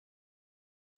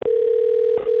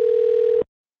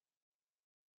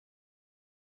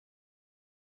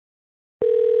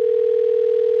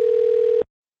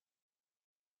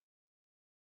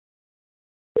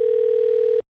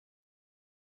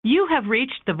You have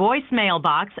reached the voicemail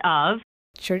box of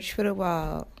Church for the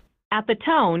Wild. At the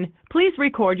tone, please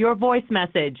record your voice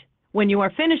message. When you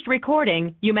are finished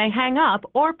recording, you may hang up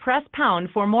or press pound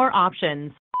for more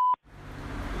options.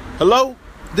 Hello?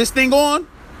 This thing on?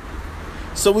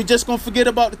 So we just gonna forget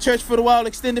about the Church for the Wild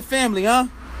extended family, huh?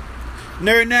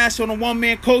 Nerd Nash on a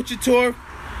one-man culture tour.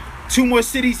 2 more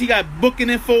cities he got booking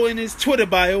info in his Twitter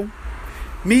bio.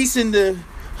 Meese and the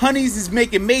Honeys is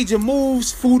making major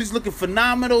moves. Food is looking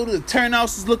phenomenal. The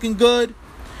turnouts is looking good.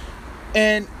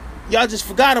 And y'all just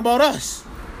forgot about us,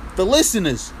 the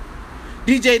listeners.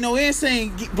 DJ No Answer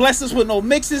ain't bless us with no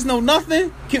mixes, no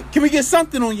nothing. Can we get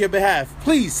something on your behalf?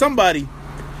 Please, somebody.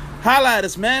 Holla at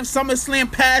us, man.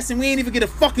 SummerSlam passed and we ain't even get a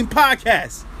fucking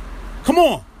podcast. Come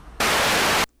on.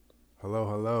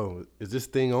 Hello. Is this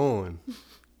thing on?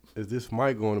 Is this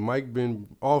mic on? The mic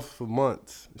been off for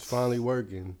months. It's finally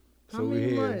working. So How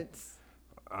many months?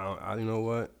 I you know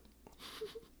what?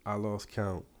 I lost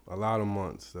count. A lot of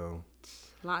months, though.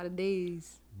 A lot of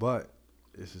days. But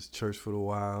this is Church for the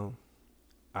Wild.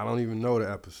 I don't even know the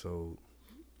episode.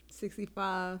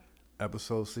 65.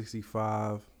 Episode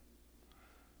 65.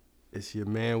 It's your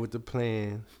man with the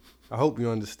plan. I hope you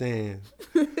understand.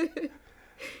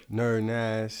 Nerd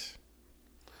Nash.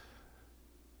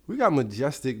 We got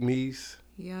Majestic Meese.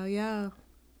 Yo.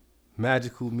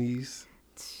 Magical Meese.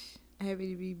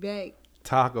 Happy to be back.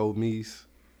 Taco Meese.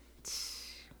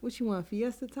 What you want,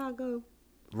 Fiesta Taco?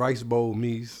 Rice Bowl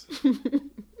Meese.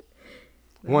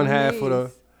 One half for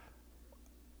the...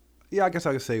 Yeah, I guess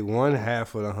I could say one half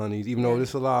for the Honeys, even though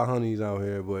there's a lot of Honeys out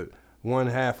here, but one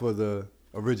half of the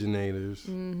originators.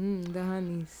 The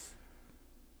Honeys.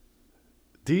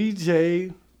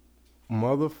 DJ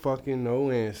motherfucking No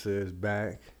Answer is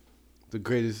back. The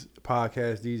greatest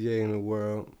podcast DJ in the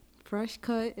world. Fresh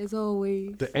cut, as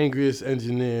always. The angriest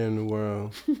engineer in the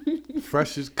world.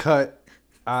 Freshest cut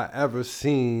I ever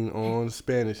seen on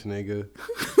Spanish nigga.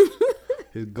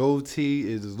 His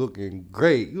goatee is looking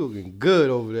great. You looking good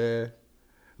over there.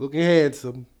 Looking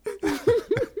handsome.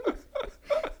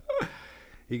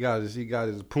 He got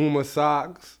his Puma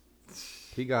socks.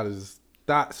 He got his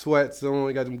thought sweats on.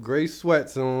 He got them gray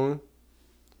sweats on.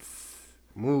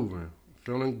 Moving.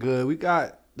 Feeling good. We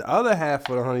got the other half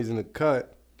of the Honeys in the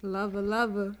cut.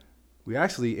 Lover. We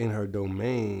actually in her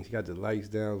domain. She got the lights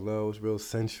down low. It's real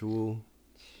sensual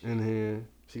in here.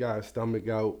 She got her stomach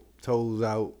out, toes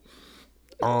out,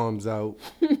 arms out.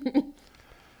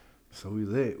 So we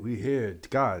lit. We here.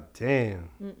 God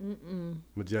damn.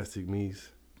 Majestic Meese.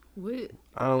 What?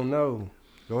 I don't know.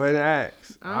 Go ahead and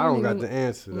ask. I don't got the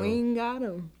answer, though. We ain't got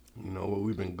them. You know what?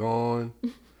 We've been gone.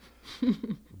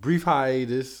 Brief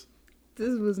hiatus.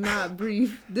 This was not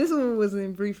brief. This one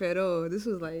wasn't brief at all. This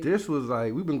was like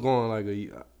We've been going like a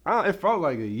year. It felt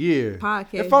like a year.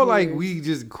 Podcast It felt years. like we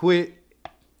just quit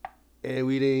and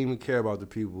we didn't even care about the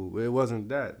people. It wasn't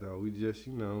that, though. We just,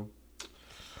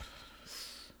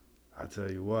 I tell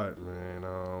you what, man.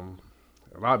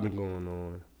 A lot been going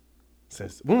on.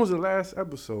 When was the last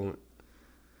episode?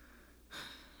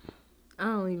 I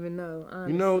don't even know,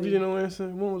 honestly. You know, did you know answer?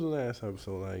 When was the last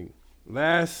episode? Like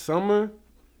last summer?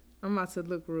 I'm about to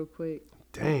look real quick.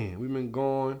 Damn, we've been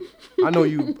gone. I know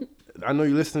you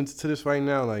listening to this right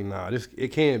now, like, nah, it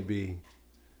can't be.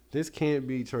 This can't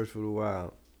be Church for the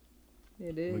Wild.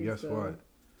 It is. But guess what?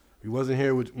 We wasn't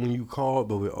here when you called,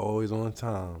 but we're always on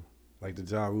time. Like the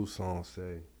Ja Rule song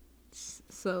say.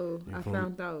 So I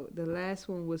found out the last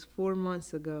one was 4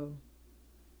 months ago.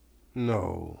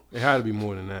 No, it had to be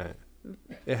more than that.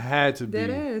 It had to be.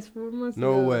 That ass 4 months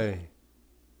ago. No way.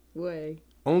 Way.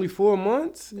 Only 4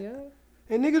 months? Yeah.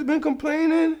 And niggas been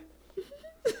complaining?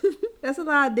 That's a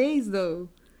lot of days, though.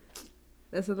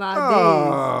 That's a lot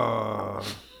of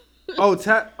days.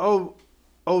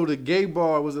 The gay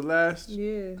bar was the last?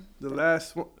 Yeah. The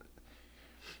last one?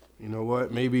 You know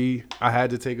what? Maybe I had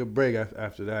to take a break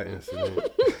after that incident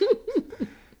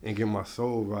and get my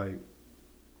soul right.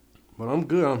 But I'm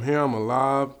good. I'm here. I'm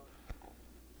alive.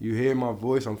 You hear my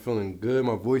voice. I'm feeling good.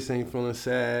 My voice ain't feeling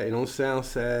sad. It don't sound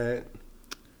sad.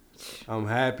 I'm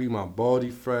happy. My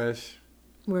body fresh.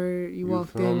 Where you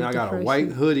walked in with I got a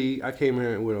white hoodie. I came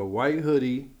here with a white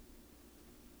hoodie.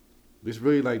 It's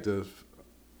really like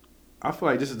I feel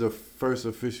like this is the first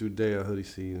official day of hoodie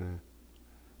season.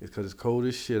 It's because it's cold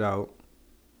as shit out.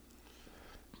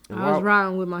 And I was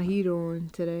riding with my heat on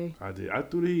today. I did. I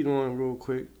threw the heat on real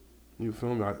quick. You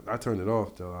feel me? I turned it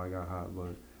off, though. I got hot,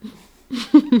 but...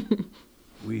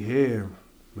 We here,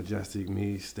 Majestic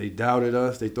Meese. They doubted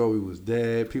us. They thought we was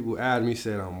dead. People added me,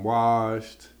 said I'm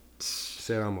washed.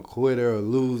 Said I'm a quitter, a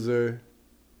loser.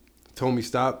 Told me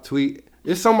stop tweet.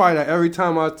 It's somebody that every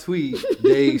time I tweet,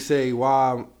 they say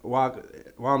why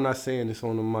why I'm not saying this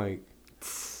on the mic.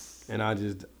 And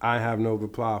I have no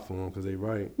reply for them because they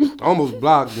right. I almost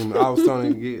blocked them. I was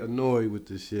starting to get annoyed with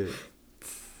this shit.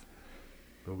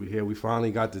 But we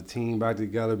finally got the team back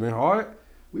together. Been hard.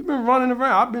 We've been running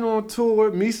around. I've been on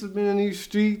tour. Misa's been in these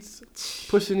streets,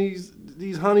 pushing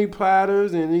these honey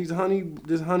platters and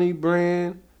this honey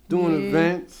brand, doing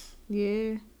events.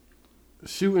 Yeah.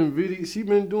 Shooting videos. She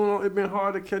been doing it been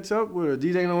hard to catch up with her.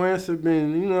 DJ No Answer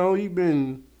been, he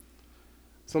been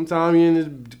sometimes he in his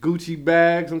Gucci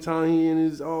bag, sometimes he in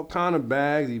his all kind of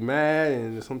bags. He mad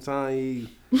and sometimes he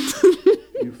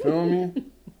you feel me?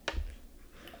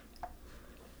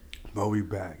 But we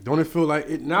back. Don't it feel like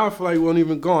it now? I feel like we weren't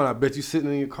even gone. I bet you sitting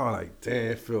in your car like,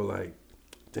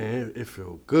 damn, it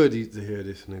feel good to hear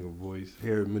this nigga voice,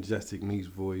 hear Majestic Me's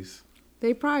voice.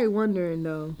 They probably wondering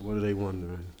though. What are they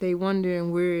wondering? They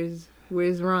wondering where's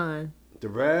Ron? The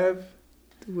Rev?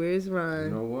 Where's Ron? You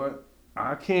know what?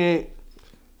 I can't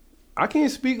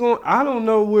speak on. I don't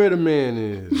know where the man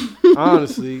is.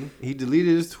 Honestly, he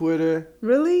deleted his Twitter.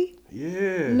 Really?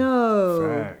 Yeah. No.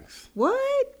 Facts.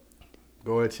 What?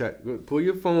 Go ahead, check. Pull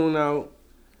your phone out.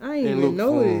 I didn't even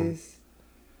notice.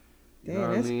 Damn, You know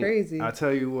what that's I mean? crazy. I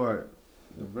tell you what.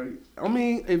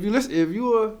 If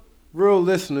you're a real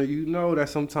listener, you know that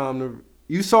sometimes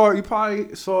you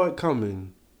probably saw it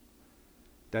coming.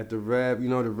 That the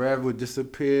Rev would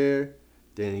disappear.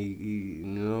 Then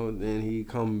he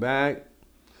come back.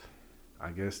 I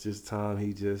guess this time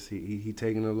he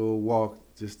taking a little walk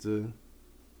just to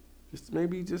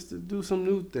do some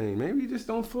new thing. Maybe he just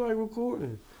don't feel like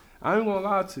recording. I ain't gonna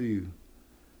lie to you.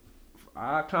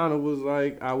 I kind of was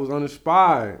like I was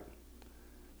uninspired.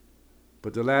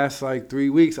 But the last 3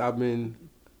 weeks I've been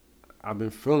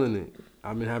feeling it.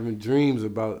 I've been having dreams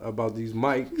about these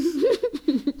mics.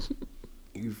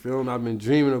 You feel me? I've been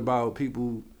dreaming about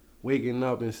people waking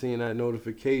up and seeing that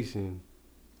notification.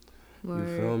 Word.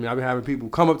 You feel me? I've been having people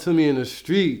come up to me in the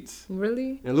streets.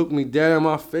 Really? And look me dead in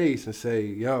my face and say,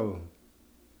 yo,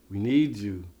 we need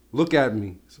you. Look at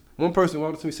me. One person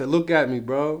walked up to me and said, look at me,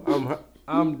 bro.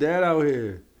 I'm dead out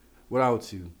here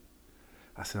without you.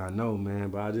 I said, I know, man,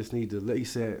 but I just need to he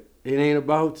said, it ain't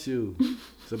about you.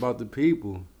 It's about the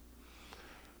people.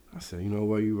 I said, you know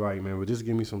what, you right, man, but just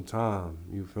give me some time.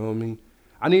 You feel me?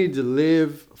 I needed to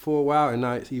live for a while and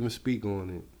not even speak on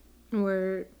it.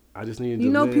 Word. I just needed to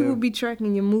live. People be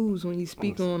tracking your moves when you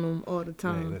speak on them all the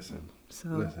time. Hey, listen. So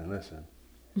Listen.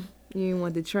 you ain't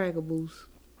want the trackables.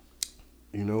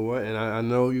 You know what? And I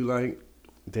know you like,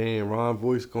 damn, Ron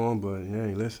voice gone, but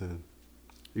hey, listen.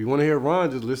 If you want to hear Ron,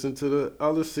 just listen to the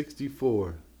other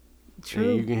 64. True.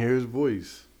 And you can hear his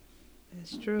voice.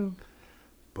 That's true.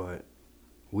 But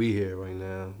we here right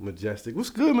now. Majestic.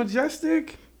 What's good,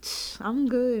 Majestic? I'm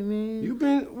good,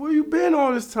 man. Where you been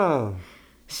all this time?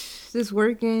 Just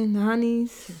working,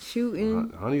 honeys,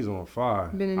 shooting. Honey's on fire.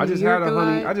 Been in I New just York had a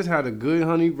lot. I just had a good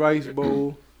honey rice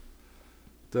bowl.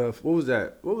 What was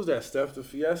that? What was that, Steph? The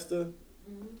Fiesta?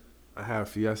 Mm-hmm. I had a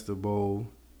Fiesta bowl.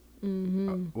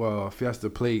 Mm-hmm. A Fiesta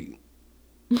plate.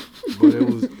 But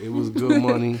it was good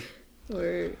money.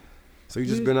 Word. So you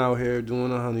just been out here doing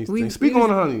the honeys thing. Speak on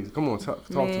the honeys. Come on, talk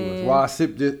to us. While I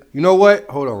sip this. You know what?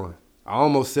 Hold on. I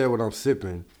almost said what I'm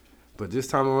sipping. But this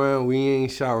time around, we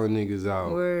ain't shouting niggas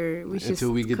out. Word.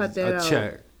 Until we get a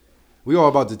check. We all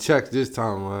about to check this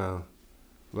time around.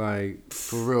 Like,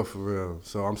 for real.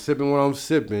 So I'm sipping what I'm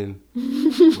sipping.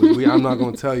 But I'm not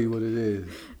going to tell you what it is.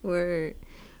 Word.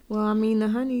 Well, I mean, the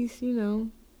honeys,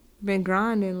 been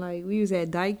grinding. Like, we was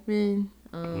at Dykeman.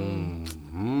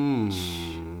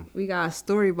 We got a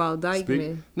story about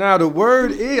Dykeman. Now, the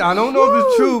word is, I don't know if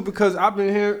it's true because I've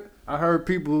been hearing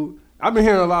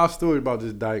a lot of stories about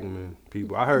this Dykeman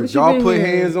people. I heard y'all put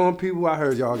hands on people. I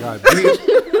heard y'all got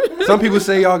beat. Some people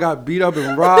say y'all got beat up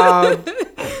and robbed.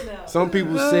 Some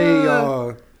people say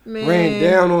y'all ran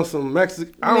down on some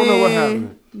Mexican. I don't know what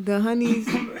happened.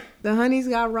 The honeys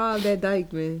got robbed at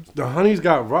Dykeman. The honeys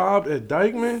got robbed at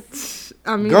Dykeman?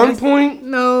 I mean, gunpoint?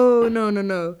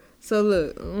 No. So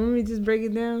look, let me just break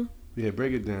it down. Yeah,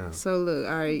 break it down. So look,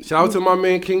 all right. Shout out to my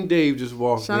man King Dave just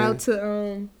walked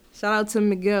in. Shout out to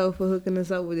Miguel for hooking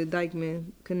us up with the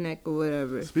Dykeman Connect or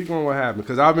whatever. Speak on what happened,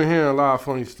 because I've been hearing a lot of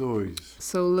funny stories.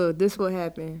 So look, this what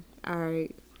happened. All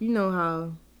right, you know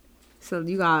how. So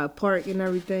you got a park and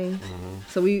everything.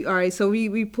 Mm-hmm. So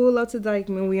we pull up to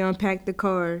Dykeman. We unpack the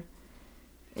car,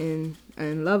 and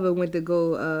Lover went to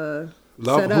go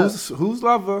set up. Who's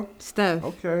Lover? Steph.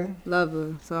 Okay.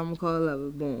 Lover. So I'm gonna call her Lover.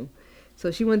 Boom.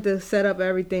 So she went to set up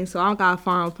everything. So I gotta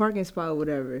find a parking spot or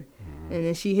whatever. Mm-hmm. And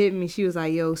then she hit me. She was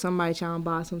like, yo, somebody trying to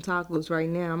buy some tacos right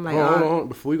now. I'm like, hold on.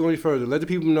 Before we go any further, let the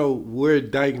people know where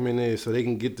Dykeman is so they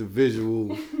can get the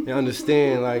visual and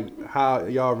understand, like, how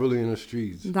y'all really in the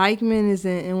streets. Dykeman is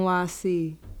in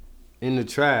NYC. In the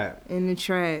trap. In the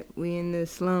trap. We in the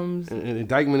slums. And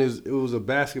Dykeman it was a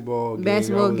basketball game.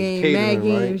 Basketball game, mad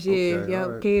games, right? yeah. Okay, Yep,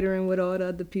 right. catering with all the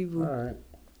other people. All right.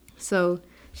 So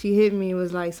she hit me and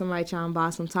was like, somebody trying to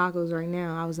buy some tacos right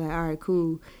now. I was like, all right,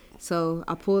 cool. So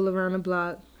I pulled around the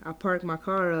block. I parked my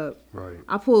car up. Right.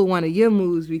 I pulled one of your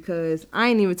moves because I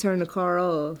ain't even turned the car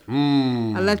off.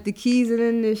 I left the keys in the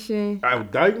ignition.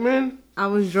 Dykeman? I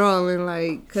was drawing,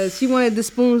 like, because she wanted the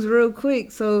spoons real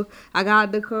quick. So I got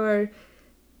out the car,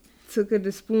 took her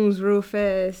the spoons real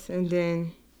fast, and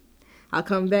then I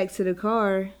come back to the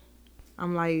car.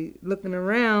 I'm, like, looking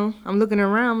around. I'm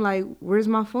like, where's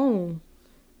my phone?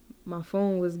 My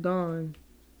phone was gone.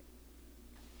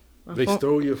 They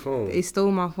stole your phone. They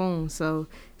stole my phone. So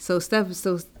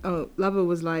Lover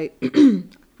was like,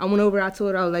 I went over, I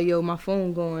told her, I was like, yo, my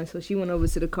phone gone. So she went over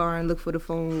to the car and looked for the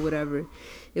phone, whatever.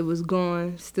 It was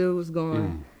gone, still was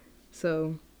gone.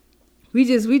 So we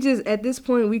just at this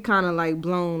point, we kind of like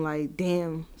blown, like,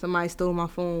 damn, somebody stole my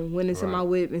phone, went into my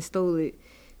whip and stole it.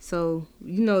 So,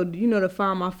 you know to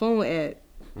find my phone app.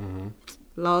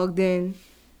 Logged in.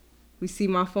 We see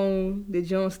my phone, the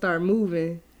joint start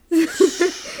moving.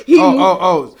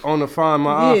 On the Find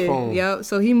My iPhone. Yep.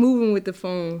 So he moving with the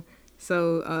phone.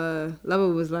 So Lover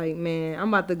was like, man, I'm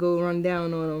about to go run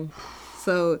down on him.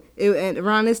 So and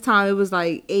around this time it was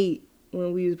like 8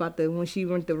 when she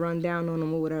went to run down on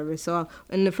him or whatever. So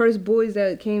and the first boys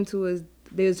that came to us,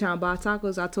 they was trying to buy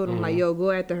tacos. I told them like, yo,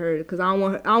 go after her because I don't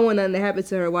want nothing to happen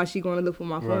to her while she going to look for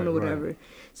my phone or whatever. Right.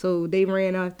 So they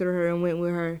ran after her and went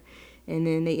with her, and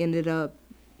then they ended up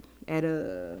at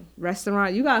a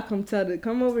restaurant. You gotta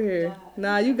come over here.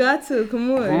 Nah, you got to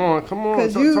come on. Come on.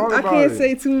 Cause talk I can't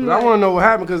say too much. I want to know what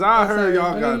happened because I heard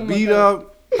y'all got beat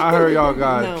up. I heard y'all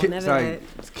got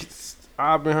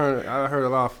I heard a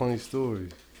lot of funny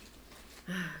stories.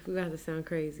 We got to sound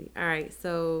crazy. All right,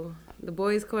 so the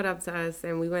boys caught up to us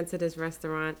and we went to this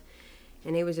restaurant,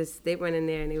 and they went in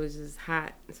there and it was just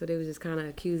hot. So they was just kind of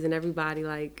accusing everybody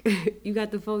like, you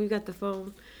got the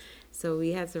phone. So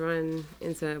we had to run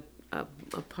into a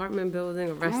apartment building,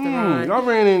 a restaurant. Y'all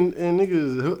ran in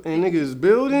niggas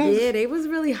buildings? Yeah, they was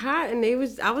really hot, and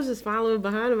I was just following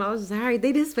behind them. I was just, all right,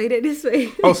 they this way.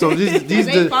 Oh, so these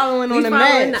they following on the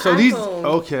map. So these,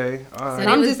 okay, all right. So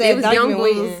I'm just young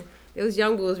bulls. It was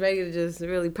young bulls ready to just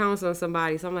really pounce on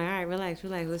somebody. So I'm like, all right, relax,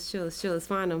 let's chill, let's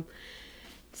find them.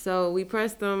 So we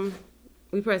pressed them.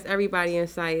 We pressed everybody in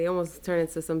sight. It almost turned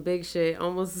into some big shit.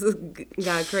 Almost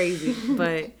got crazy,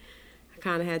 but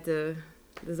kind of had to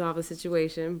dissolve the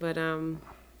situation. But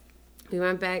we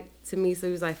went back to me, so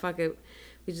he was like, fuck it,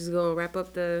 we just gonna wrap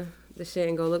up the shit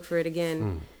and go look for it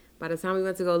again. By the time we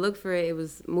went to go look for it, it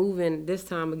was moving this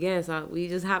time again, so we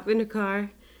just hopped in the car.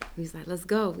 He was like, let's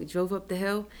go. We drove up the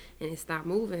hill and it stopped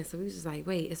moving, so we was just like,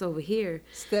 wait, it's over here.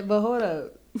 But hold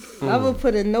up, I would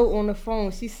put a note on the phone.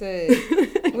 She said,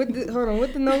 what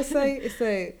the note say? It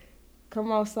said,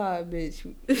 come outside, bitch.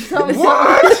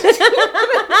 What?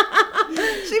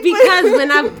 Because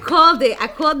when I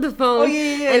called the phone,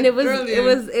 and it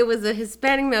was a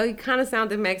Hispanic male. He kind of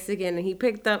sounded Mexican, and he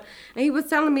picked up and he was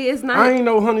telling me it's not. I ain't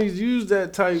know honeys use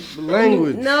that type of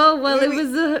language. No, well, it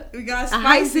was a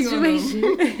high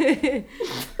situation.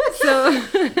 So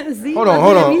hold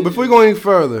on. Before we go any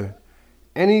further,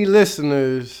 any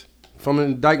listeners from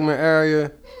the Dykeman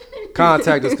area,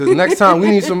 contact us, because next time we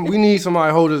need somebody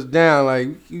to hold us down. Like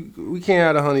we can't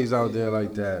have the honeys out there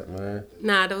like that, man.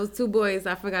 Nah, those 2 boys,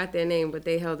 I forgot their name, but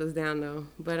they held us down though.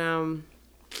 But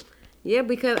yeah,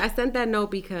 because I sent that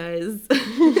note because.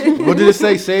 What did it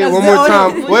say? Say it one more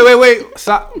time. Wait.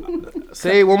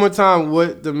 Say it one more time.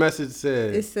 What the message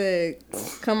said? It said,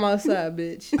 "Come outside,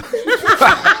 bitch."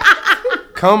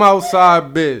 Come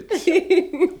outside, bitch.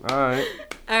 All right.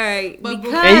 All right,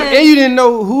 because and you didn't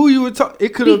know who you were talking.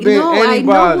 It could have been anybody.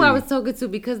 No, I know who I was talking to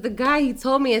because the guy, he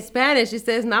told me in Spanish. He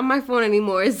says, "Not my phone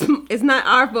anymore. It's not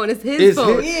our phone. It's his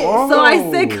phone." So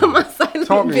I said, "Come outside, little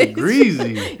talking bitch."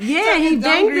 greasy. Yeah, he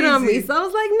banged it on me. So I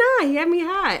was like, "Nah, he had me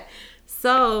hot."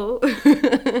 So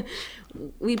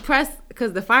we pressed,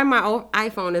 because the Find My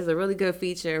iPhone is a really good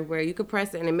feature where you could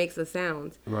press it and it makes a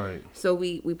sound. Right. So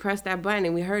we pressed that button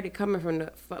and we heard it coming from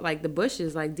the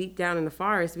bushes, like deep down in the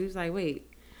forest. We was like, wait.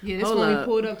 Yeah, this when we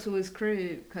pulled up to his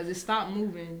crib because it stopped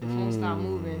moving. The phone stopped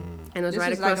moving. And it was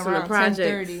right across from the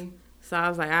project. So I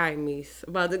was like, all right, Mies,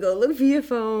 about to go look for your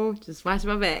phone. Just watch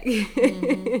my back.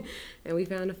 Mm-hmm. And we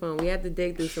found the phone. We had to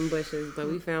dig through some bushes, but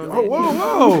we found it.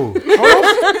 Whoa.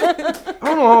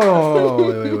 Hold on.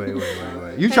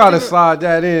 Wait. You try to slide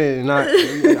that in,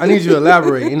 and I need you to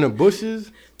elaborate. In the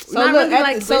bushes? So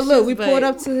look, we pulled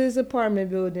up to his apartment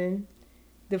building.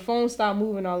 The phone stopped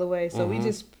moving all the way. So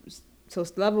so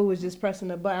Sleva was just pressing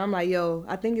the button. I'm like, yo,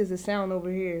 I think it's a sound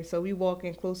over here. So we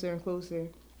walking closer and closer.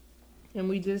 And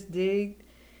we just digged.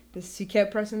 She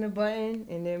kept pressing the button,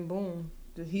 and then boom.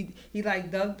 He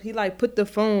put the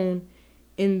phone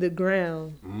in the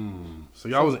ground. So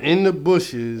y'all was in the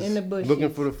bushes. Looking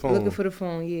for the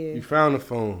phone. Yeah. You found the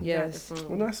phone. Yes.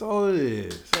 Well, that's all it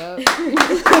is. Yep.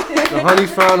 The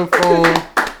honeys found the phone.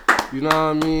 You know what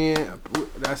I mean?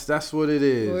 That's what it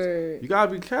is. Word. You gotta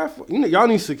be careful. You know, y'all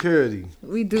need security.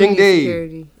 We do King need Dave.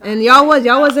 security. And y'all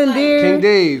wasn't there. King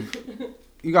Dave,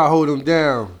 you gotta hold him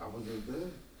down.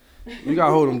 You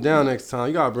gotta hold him down next time.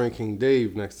 You gotta bring King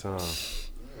Dave next time.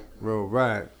 Real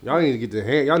right. Y'all need to get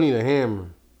y'all need a hammer.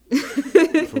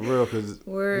 For real, cause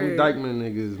them Dykeman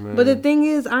niggas, man. But the thing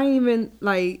is, I ain't even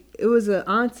it was an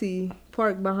auntie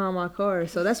parked behind my car,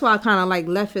 so that's why I kind of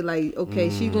left it okay,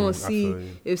 she gonna see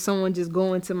if someone just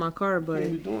go into my car, but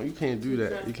you can't do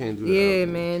that. You can't do that. Yeah,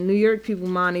 man, New York people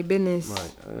mind their business.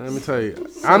 Right. Let me tell you,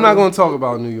 I'm not gonna talk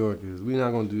about New Yorkers. We're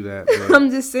not gonna do that. I'm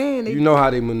just saying, you know how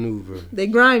they maneuver. They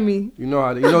grimy. You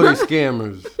know they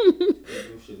scammers.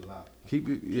 Keep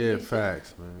it,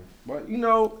 facts, man. But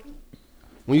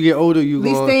when you get older, you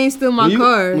gonna stay still my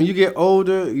car. When you get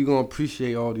older, you gonna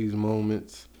appreciate all these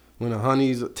moments. When the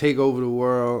honeys take over the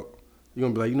world, you're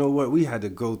gonna be like, you know what? We had to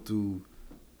go through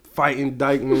fighting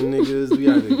Dykeman niggas. We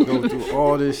had to go through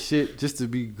all this shit just to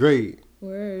be great.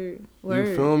 Word.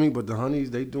 You feel me? But the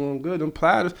honeys, they doing good. Them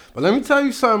platters. But let me tell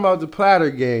you something about the platter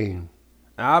game.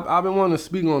 I've been wanting to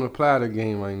speak on the platter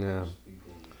game right now.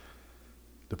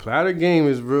 The platter game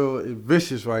is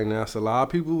vicious right now. It's a lot of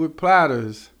people with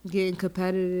platters. Getting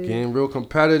real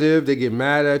competitive. They get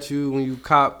mad at you when you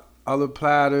cop other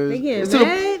platters. They get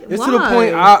mad? It's to the point,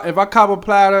 if I cop a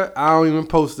platter, I don't even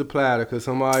post the platter because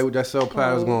somebody that sell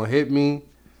platters going to hit me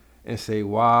and say,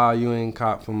 why you ain't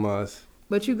cop from us?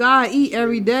 But you got to eat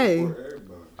every day.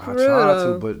 I try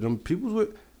to, but them people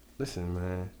with... Listen,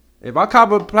 man. If I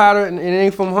cop a platter and it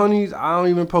ain't from Honeys, I don't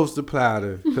even post the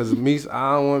platter because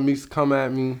I don't want Meeks to come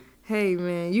at me. Hey,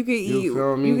 man, you can eat.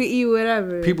 Feel me? You can eat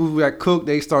whatever. People who that cook,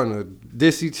 they starting to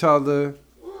diss each other.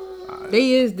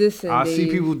 They is dissing. I see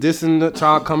people dissing,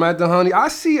 trying to come at the Honey. I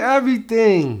see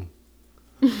everything.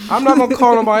 I'm not gonna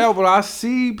call nobody out, but I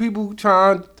see people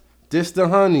trying to diss the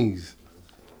Honeys.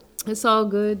 It's all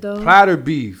good though. Platter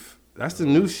beef. That's the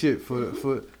new shit for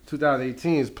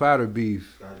 2018 is platter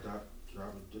beef.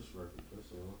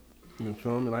 You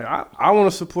feel me? Like I want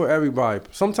to support everybody.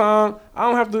 Sometimes I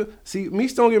don't have to see me.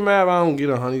 Don't get mad if I don't get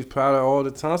a Honey's platter all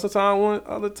the time. Sometimes I want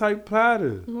other type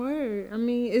platters. Word. I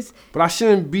mean, it's. But I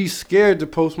shouldn't be scared to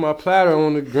post my platter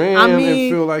on the gram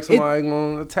and feel like somebody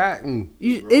gonna attack me.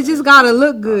 It just gotta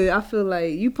look good. I feel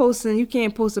like you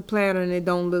can't post a platter and it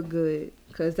don't look good,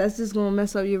 cause that's just gonna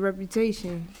mess up your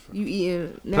reputation. You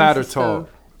eating platter stuff. talk.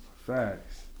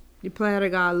 Facts. Your platter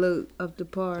gotta look up to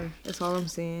par. That's all I'm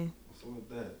saying. What's wrong with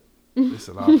that? There's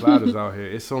a lot of platters out here.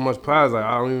 It's so much platters, like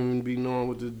I don't even be knowing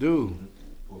what to do.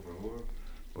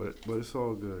 But it's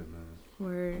all good, man.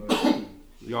 Word.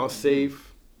 Y'all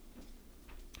safe.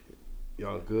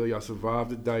 Y'all good. Y'all survived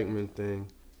the Dykeman thing.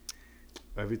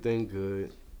 Everything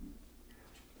good.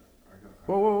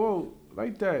 Whoa.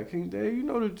 Like that, King Dave. You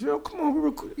know the drill. Come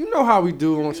on, you know how we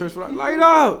do on Church. Light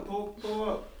up. Pull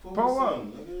up.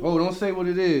 Oh, don't say what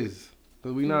it is.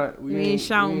 Cause we ain't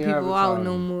shouting people out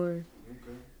no more.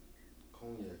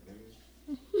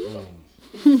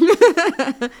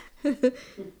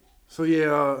 So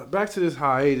yeah, back to this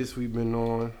hiatus we've been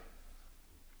on.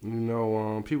 You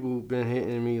know, people been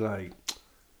hitting me like,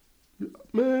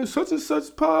 man, such and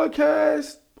such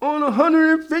podcast on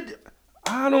 150.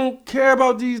 I don't care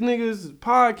about these niggas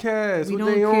podcasts. We what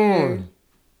don't they care. on?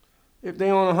 If they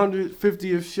on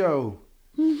 150th show,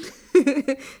 you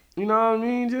know what I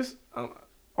mean? Just all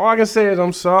I can say is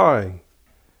I'm sorry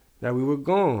that we were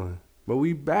gone. But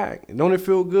we back. Don't it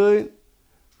feel good?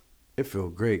 It feel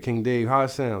great. King Dave, how it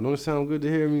sound? Don't it sound good to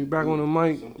hear me back on the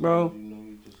mic, bro?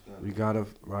 We gotta,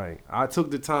 right. I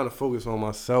took the time to focus on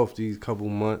myself these couple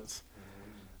months.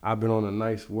 I've been on a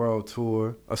nice world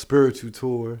tour, a spiritual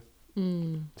tour,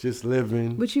 just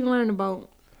living. What you learned about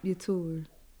your tour?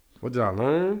 What did I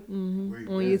learn?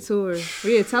 On your tour.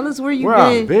 Yeah, tell us where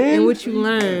you've been and what you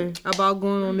learned about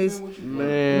going on this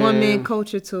one-man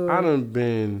culture tour. I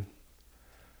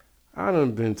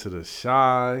done been to the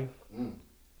Shy.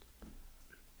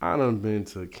 I done been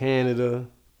to Canada,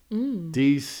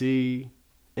 DC,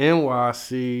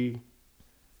 NYC.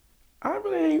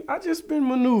 I just been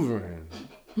maneuvering.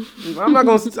 I ain't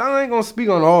gonna speak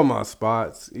on all my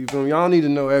spots. You feel me? Y'all need to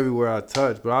know everywhere I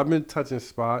touch, but I've been touching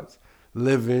spots,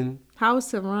 living. How's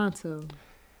Toronto?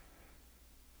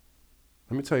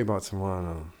 Let me tell you about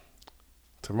Toronto.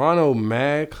 Toronto,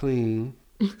 mad clean.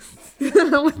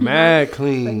 Mad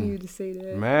clean. I you to say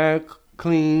that. Mad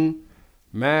clean,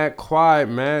 mad quiet,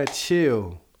 mad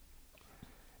chill.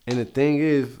 And the thing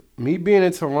is, me being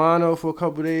in Toronto for a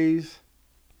couple days,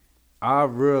 I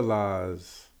realized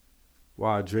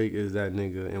why Drake is that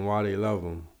nigga and why they love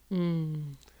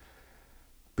him.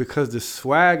 Because the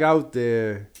swag out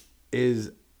there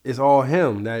is all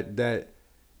him. That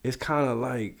it's kind of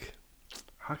like,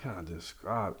 how can I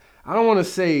describe? I don't want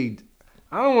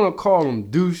to call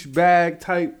him douchebag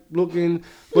type looking,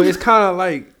 but it's kind of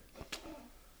like,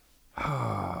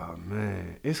 oh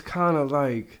man, it's kind of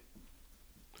like,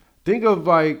 think of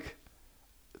like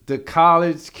the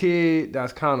college kid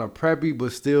that's kind of preppy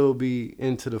but still be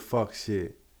into the fuck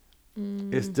shit.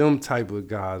 It's them type of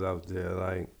guys out there.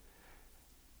 Like,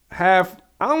 I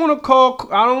don't want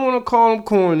to call them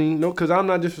corny, no, because I'm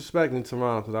not disrespecting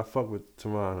Toronto, because I fuck with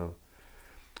Toronto.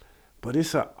 But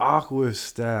it's an awkward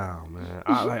style, man.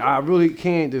 I really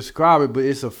can't describe it, but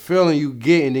it's a feeling you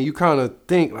get, and then you kind of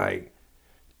think like,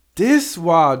 this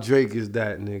why Drake is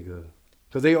that nigga,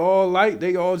 because they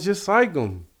all just like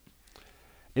him.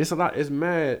 It's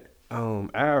mad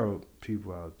Arab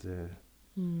people out there,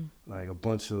 like a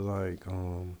bunch of like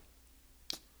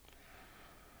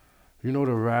you know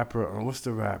the rapper, what's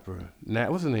the rapper?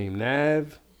 What's the name?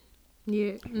 Nav?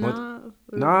 Yeah, Nav?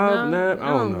 I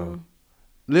don't know.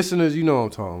 Listeners, you know what I'm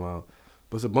talking about.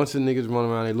 But it's a bunch of niggas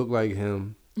running around, they look like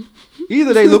him.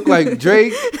 Either they look like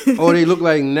Drake, or they look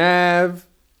like Nav,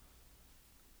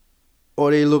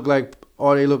 or they look like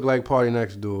Party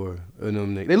Next Door. And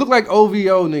them niggas. They look like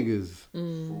OVO niggas.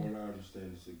 From what I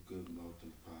understand, it's a good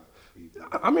melting pot of people.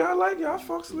 I mean, I like it. I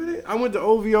fucks with it. I went to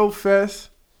OVO Fest.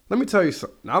 Let me tell you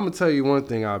something. I'm going to tell you one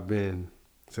thing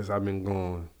since I've been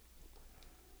gone.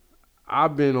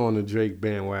 I've been on the Drake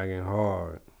bandwagon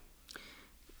hard.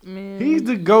 Man. He's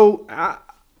the GOAT.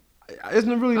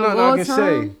 Isn't really nothing I can time?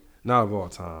 say. Not of all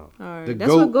time. All right. The That's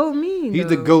GOAT, what GOAT mean. He's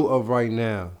the GOAT of right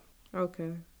now.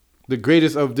 Okay. The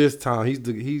greatest of this time. He's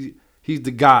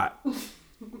the God.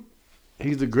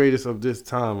 He's the greatest of this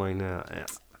time right now.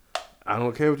 I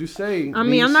don't care what you say. I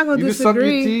mean, I'm not gonna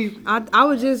disagree. I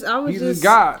was just He's the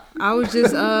God. I was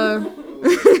just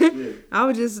I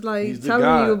was just like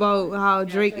telling you about how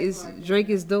Drake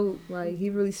is dope. Like, he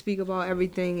really speak about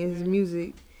everything in his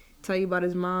music. Tell you about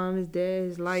his mom, his dad,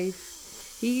 his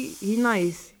life. He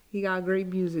nice. He got great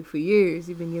music for years.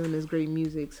 He been giving us great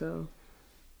music. So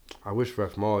I wish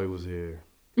Ref Molly was here.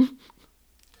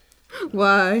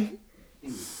 Why?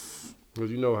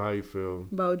 Because you know how you feel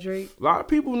about Drake. A lot of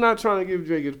people not trying to give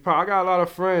Drake his pop. I got a lot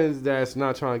of friends that's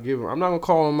not trying to give him. I'm not gonna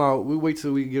call him out. We wait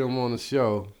till we get him on the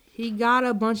show. He got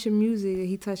a bunch of music.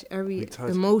 He touched every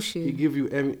emotion. He give you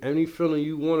any feeling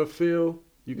you want to feel.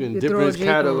 You can dip in his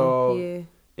catalog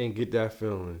and get that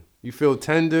feeling. You feel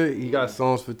tender. He got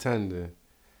songs for tender.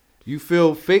 You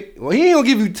feel fake. Well, he ain't gonna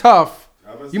give you tough.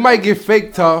 You might get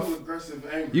fake tough.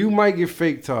 You might get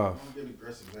fake tough.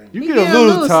 You get a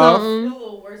little tough. A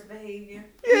little worse behavior.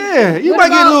 Yeah, you might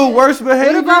get a little worse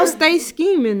behavior. What about Stay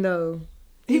Scheming though?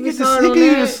 He give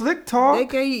you the slick talk.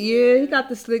 He got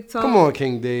the slick talk. Come on,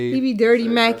 King Dave. He be dirty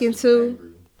macking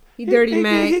too. He dirty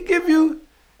mac. He give you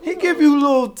a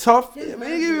little tough. I mean,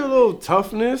 he give you a little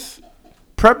toughness,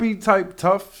 preppy type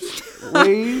tough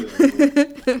wave. If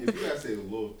you gotta say a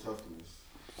little toughness.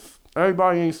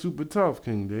 Everybody ain't super tough,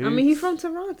 King Dave. I mean, he from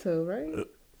Toronto, right?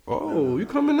 Oh, you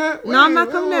coming that way? No, I'm not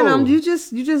coming that. You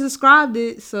just described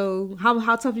it. So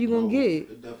how tough you gonna get?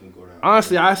 It definitely go down.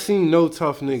 Honestly, I seen no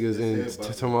tough niggas in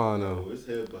Toronto.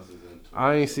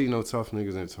 I ain't seen no tough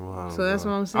niggas in Toronto. So that's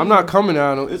what I'm saying. I'm not coming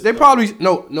at them. They probably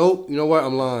no. You know what?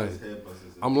 I'm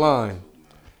lying.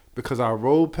 Because I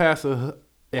rode past it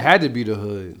had to be the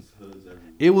hood.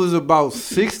 It was about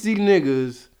 60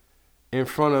 niggas in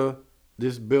front of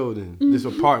this building, this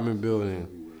apartment building.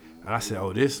 And I said,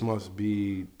 "Oh, this must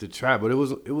be the trap." But it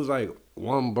was like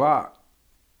one block.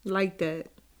 Like that.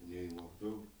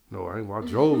 No, I ain't.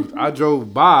 I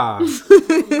drove by.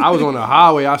 I was on the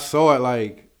highway. I saw it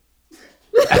like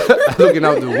looking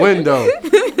out the window.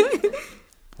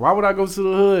 Why would I go to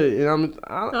the hood? And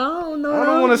I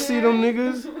don't want to see them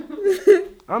niggas.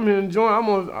 I'm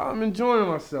enjoying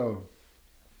myself.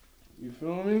 You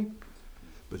feel me?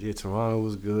 But yeah, Toronto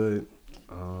was good.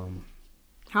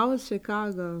 How was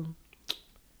Chicago?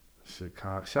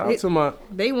 Chicago. Shout out to my.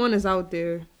 They want us out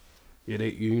there. Yeah,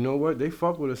 you know what? They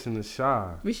fuck with us in the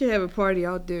Chi. We should have a party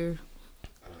out there.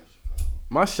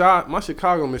 My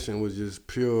Chicago mission was just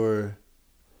pure.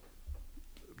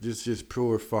 Just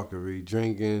pure fuckery.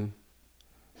 Drinking,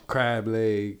 crab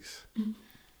legs.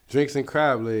 Drinks and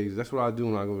crab legs. That's what I do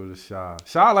when I go to the Chi.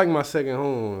 Chi like my second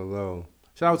home on the low.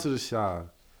 Shout out to the Chi.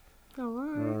 Oh, all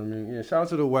right. You know what I mean? Yeah, shout out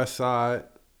to the West Side.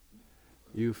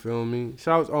 You feel me?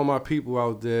 Shout out to all my people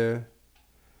out there.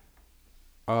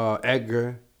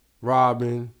 Edgar,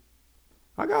 Robin.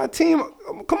 I got a team.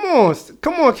 Come on,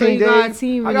 King So you Dave. got a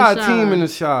team I in got the a team Chi. in the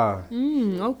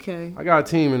Chi. Okay. I got a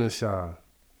team in the Chi.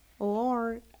 Oh, all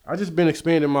right. I just been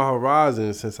expanding my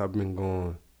horizons since I've been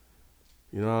gone.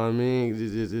 You know what I mean?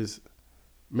 Just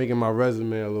making my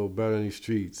resume a little better in these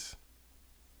streets.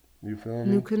 You feel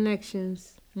me? New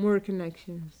connections. More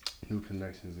connections. New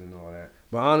connections and all that.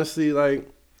 But honestly, like,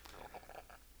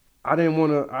 I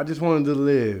just wanted to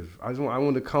live. I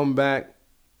wanted to come back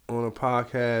on a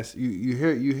podcast. You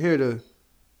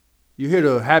hear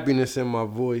the happiness in my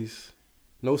voice.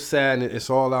 No sadness. It's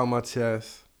all out my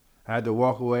chest. I had to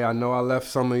walk away. I know I left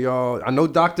some of y'all. I know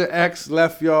Dr. X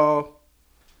left y'all.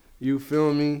 You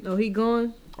feel me? Oh, he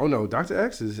gone? Oh no, Dr.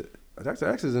 X is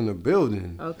in the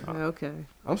building. Okay.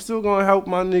 I'm still gonna help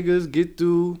my niggas get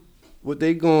through what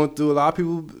they going through. A lot of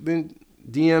people been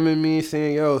DMing me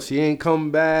saying, yo, she ain't come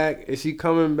back. Is she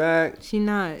coming back? She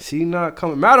not. She not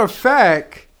coming. Matter of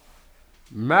fact,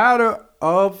 while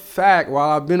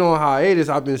I've been on hiatus,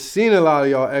 I've been seeing a lot of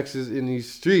y'all exes in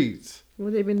these streets.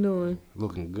 What they been doing?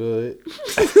 Looking good.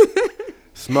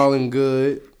 Smelling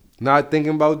good. Not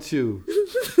thinking about you.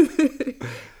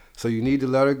 So you need to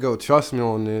let her go. Trust me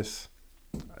on this.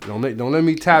 Don't let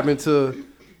me tap into,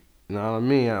 you know what I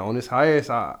mean? On this hiatus,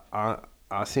 I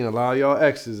seen a lot of y'all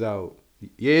exes out.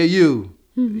 Yeah, you.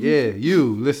 Yeah,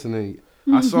 you listening.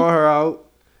 I saw her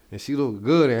out, and she looked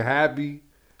good and happy.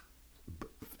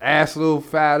 Ass a little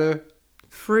fatter.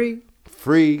 Free,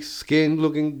 skin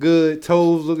looking good,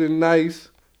 toes looking nice.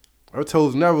 Her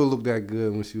toes never looked that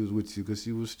good when she was with you because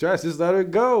she was stressed. Just let her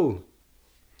go.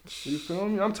 You feel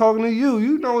me? I'm talking to you.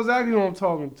 You know exactly who I'm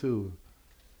talking to.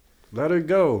 Let her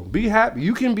go. Be happy.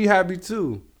 You can be happy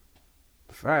too.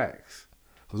 Facts.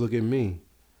 Look at me.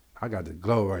 I got the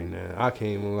glow right now. I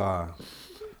can't even lie.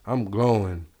 I'm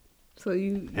glowing.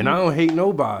 And I don't hate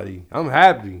nobody. I'm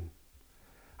happy.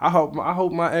 I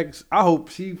hope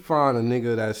she find a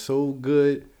nigga that's so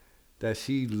good that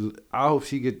I hope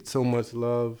she get so much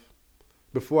love.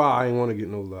 Before I ain't want to get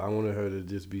no love. I wanted her to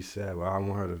just be sad, but I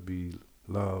want her to be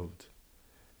loved.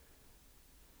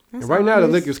 That's and right honest. now the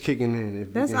liquor's kicking in.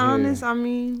 If That's you can hear. honest. I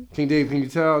mean, King Dave, can you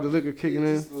tell the liquor kicking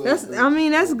in?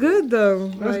 that's good though.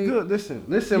 That's Like, good. Listen,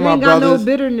 you my ain't got brothers. no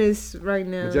bitterness right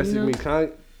now. Majestic you know? me.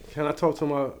 Can I talk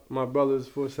to my brothers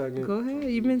for a second? Go ahead.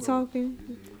 You been talking.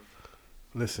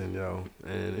 Listen, yo,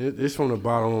 and it's from the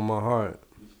bottom of my heart.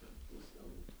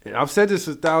 And I've said this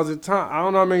 1,000 times. I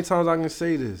don't know how many times I can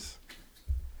say this.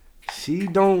 She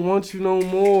don't want you no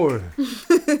more.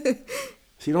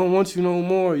 She don't want you no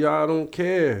more. Y'all don't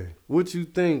care what you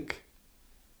think.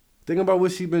 Think about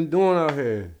what she been doing out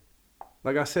here.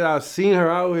 Like I said, I've seen her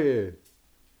out here.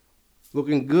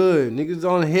 Looking good. Niggas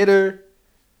don't hit her.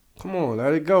 Come on,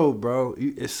 let it go, bro.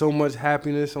 It's so much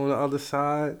happiness on the other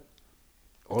side.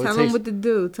 Tell them what to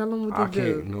do. Tell them what to do. I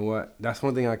can't. You know what? That's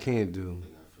one thing I can't do.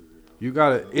 You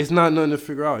gotta. It's not nothing to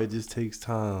figure out. It just takes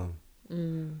time.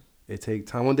 It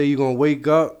takes time. One day you're gonna wake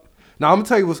up. Now I'm gonna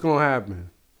tell you what's gonna happen.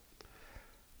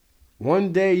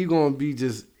 One day you're gonna be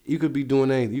just. You could be doing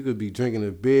anything. You could be drinking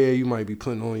a beer. You might be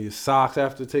putting on your socks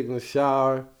after taking a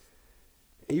shower.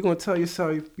 And you're gonna tell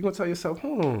yourself,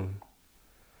 hold on.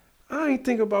 I ain't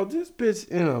think about this bitch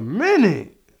in a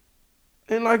minute.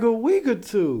 In like a week or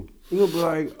two. You're gonna be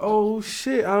like, oh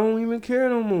shit, I don't even care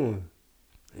no more.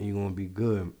 And you're gonna be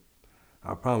good.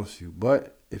 I promise you.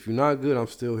 But if you're not good, I'm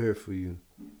still here for you.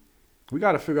 We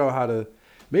gotta figure out how to,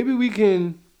 maybe we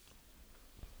can,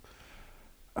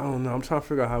 I don't know, I'm trying to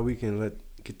figure out how we can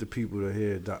get the people to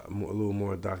hear a little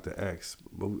more Dr. X.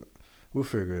 But we'll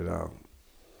figure it out.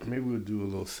 Maybe we'll do a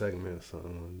little segment or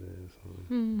something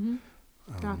one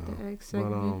day. Dr. X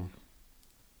segment.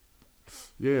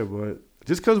 Yeah, but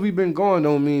just because we've been gone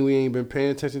don't mean we ain't been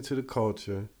paying attention to the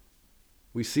culture.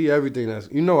 We see everything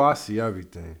I see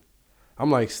everything. I'm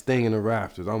like staying in the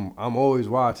rafters. I'm always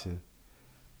watching.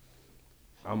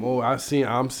 I'm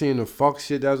seeing the fuck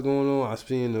shit that's going on. I'm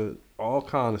seeing all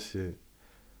kind of shit.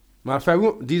 Matter of fact,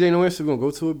 DJ No Answer, we're gonna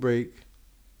go to a break.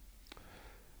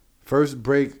 First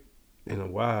break in a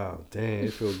while. Damn,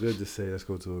 it feels good to say let's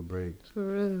go to a break. For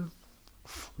real.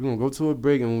 We're gonna go to a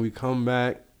break, and when we come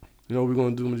back, you know what we're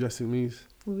gonna do, Majestic Me's?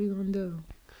 What we gonna do?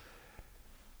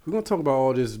 We're gonna talk about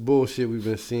all this bullshit we've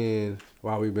been seeing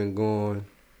while we've been going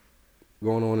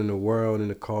on in the world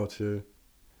and the culture.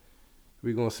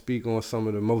 We're gonna speak on some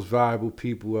of the most valuable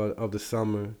people of the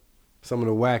summer, some of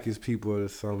the wackest people of the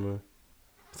summer,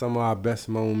 some of our best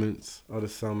moments of the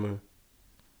summer.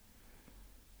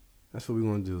 That's what we're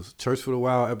gonna do. Church for the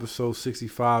Wild, episode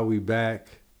 65. We back,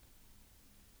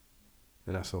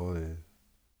 and that's all it is.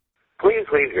 Please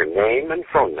leave your name and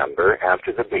phone number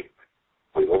after the beep.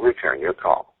 We will return your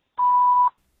call.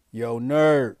 Yo,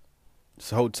 nerd. It's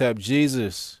Hotep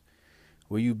Jesus.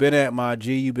 Where you been at, my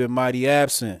G? You been mighty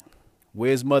absent.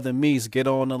 Where's Mother Meese? Get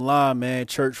on the line, man.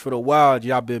 Church for the Wild,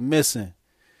 y'all been missing.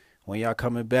 When y'all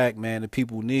coming back, man, the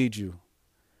people need you.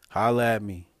 Holla at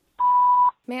me.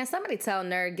 Man, somebody tell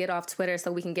Nerd get off Twitter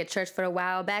so we can get Church for the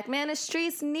Wild back. Man, the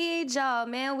streets need y'all,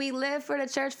 man. We live for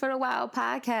the Church for the Wild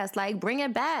podcast. Like, bring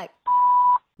it back.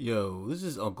 Yo, this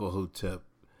is Uncle Hotep.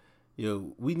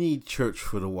 Yo, we need Church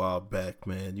for the Wild back,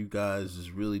 man. You guys is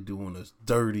really doing us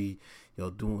dirty. Yo,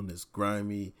 doing this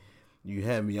grimy. You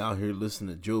had me out here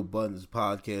listening to Joe Budden's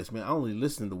podcast, man. I only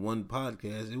listened to one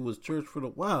podcast. It was Church for the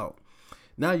Wild.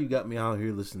 Now you got me out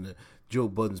here listening to Joe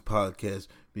Budden's podcast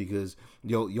because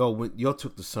y'all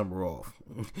took the summer off.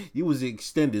 It was the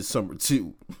extended summer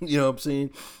too. You know what I'm saying?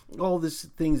 All these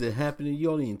things that happened,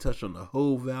 y'all didn't touch on the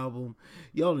Hove album.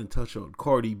 Y'all didn't touch on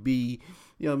Cardi B.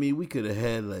 You know what I mean? We could have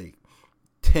had like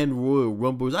 10 Royal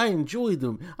Rumbles. I enjoyed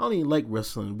them. I don't even like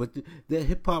wrestling, but the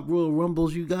hip hop Royal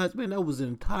Rumbles, you guys, man, that was an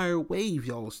entire wave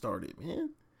y'all started, man.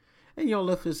 And y'all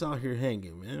left us out here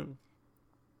hanging, man.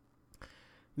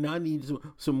 Now I need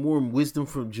some more wisdom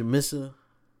from Jamissa.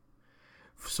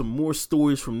 Some more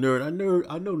stories from Nerd. I know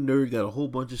Nerd got a whole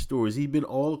bunch of stories. He's been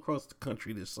all across the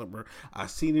country this summer. I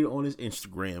seen it on his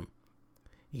Instagram.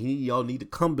 Y'all need to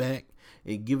come back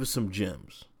and give us some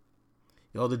gems.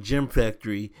 Y'all the gem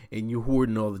factory and you're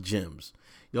hoarding all the gems.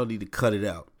 Y'all need to cut it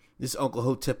out. This is Uncle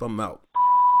Hotep. I'm out.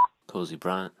 Cozy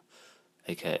Bryant,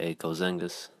 a.k.a.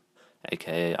 Gozengus,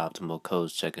 a.k.a. Optimal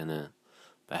Codes checking in.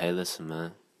 But hey, listen,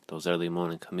 man. Those early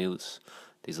morning commutes,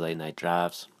 these late night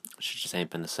drives, shit just ain't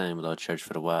been the same without Church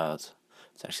for the Wilds.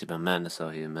 It's actually been madness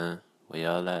out here, man. Where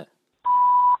y'all at?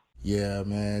 Yeah,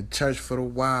 man. Church for the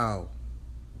Wild.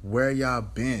 Where y'all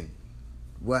been?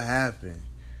 What happened?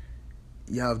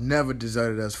 Y'all have never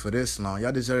deserted us for this long.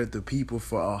 Y'all deserted the people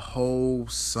for a whole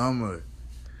summer.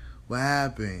 What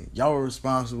happened? Y'all were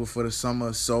responsible for the Summer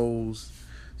of Souls,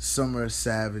 Summer of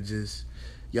Savages.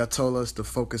 Y'all told us to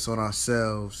focus on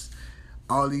ourselves.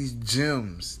 All these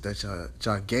gems that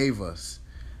y'all gave us.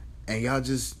 And y'all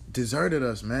just deserted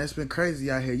us, man. It's been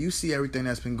crazy out here. You see everything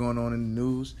that's been going on in the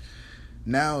news.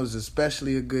 Now is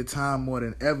especially a good time more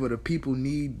than ever. The people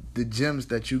need the gems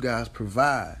that you guys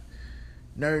provide.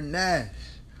 Nerd Nash,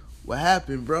 what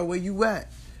happened, bro? Where you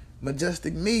at?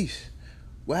 Majestic Meesh,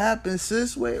 what happened,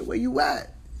 sis? Where you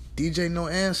at? DJ No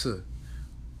Answer,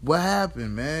 what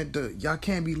happened, man? Y'all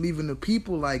can't be leaving the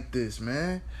people like this,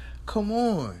 man. Come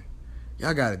on.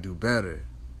 Y'all gotta do better.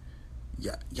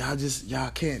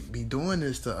 Y'all can't be doing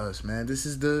this to us, man. This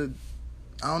is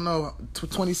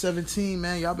 2017,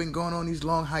 man. Y'all been going on these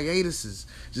long hiatuses,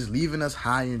 just leaving us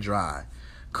high and dry.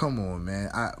 Come on,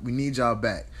 man. We need y'all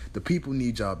back. The people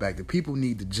need y'all back. The people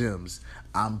need the gems.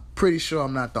 I'm pretty sure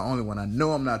I'm not the only one. I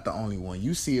know I'm not the only one.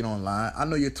 You see it online. I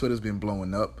know your Twitter's been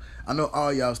blowing up. I know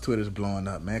all y'all's Twitter's blowing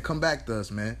up, man. Come back to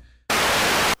us, man.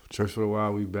 Church for the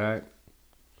Wild, we back.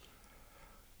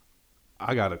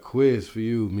 I got a quiz for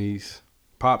you, Meese.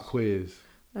 Pop quiz.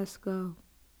 Let's go.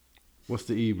 What's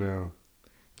the email?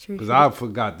 Church. Because I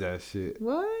forgot that shit.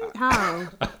 What? How?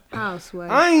 How, Sway?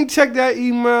 I ain't checked that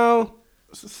email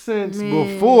since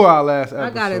Man, before our last episode. I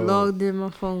got it logged in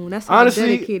my phone. That's how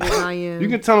honestly, dedicated I am. You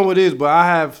can tell me what it is, but I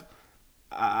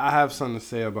have something to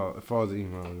say about as far as the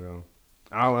email go.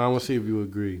 I want to see if you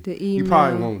agree. The email. You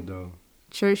probably won't, though.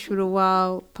 Church for the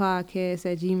Wild podcast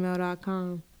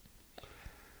 @gmail.com.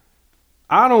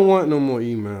 I don't want no more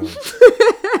emails.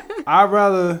 I'd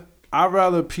rather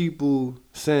people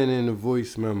send in the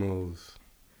voice memos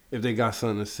if they got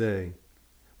something to say.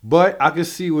 But I can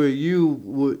see where you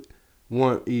would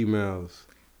want emails.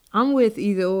 I'm with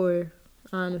either or,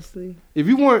 honestly. If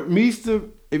you want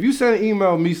if you send an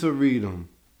email, Meesa read them.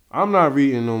 I'm not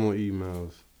reading no more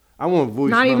emails. I want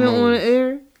voice memos. Not even on the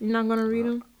air? You're not gonna read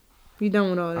them? You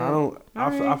done with all that?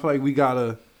 I feel like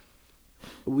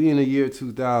we in the year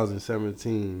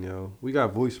 2017, yo. We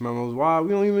got voice memos. Why? We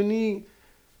don't even need.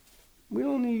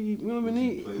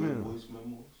 Voice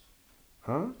memos?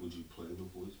 Huh? Would you play the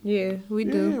voice memos? Yeah, we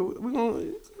do. Yeah, we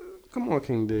gonna. Come on,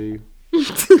 King Dave.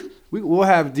 We'll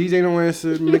have DJ No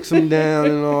Answer mix them down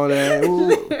and all that.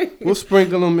 We'll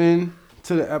sprinkle them in to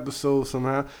to the episode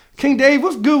somehow. King Dave,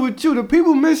 what's good with you? The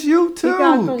people miss you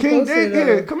too. King Dave,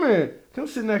 yeah, come here. Come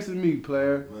sit next to me,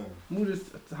 player. Move this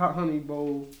hot honey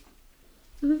bowl.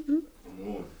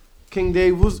 King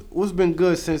Dave, what's been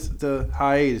good since the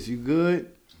hiatus? You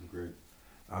good? I'm great.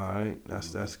 All right,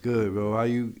 that's good, bro. How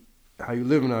you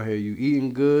living out here? You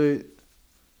eating good?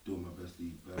 Doing my best to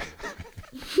eat better.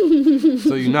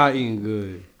 So you're not eating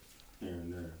good? Here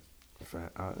and there.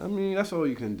 I mean, that's all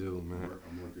you can do, man.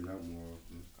 I'm working out more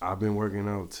often. I've been working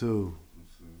out too.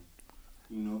 So,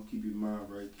 you know, keep your mind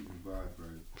right, keep your vibe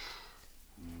right.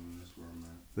 That's where I'm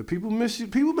at. The people miss you.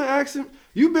 People been asking.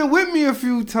 You've been with me a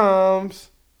few times,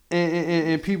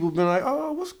 and people been like,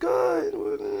 "Oh, what's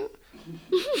good?"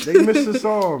 They miss us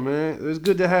all, man. It's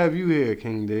good to have you here,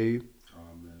 King Dave.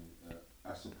 Oh man,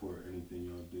 I support anything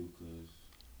y'all do because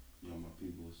y'all my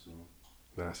people. So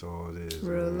that's all it is.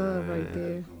 Real man. love right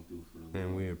there.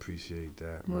 And we appreciate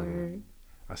that, Word. man.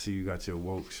 I see you got your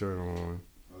woke shirt on.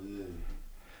 Oh yeah.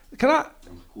 Can I?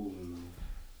 I'm cool enough.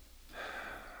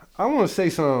 I want to say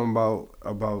something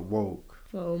about woke.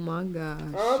 Oh my gosh.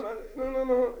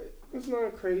 No. It's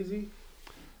not crazy.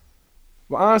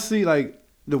 But honestly, like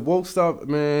the woke stuff,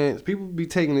 man, people be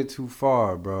taking it too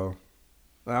far, bro.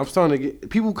 Like I'm starting to get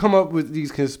people come up with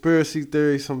these conspiracy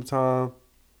theories sometimes.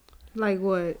 Like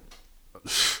what?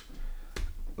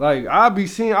 Like I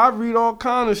read all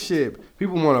kind of shit.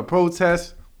 People want to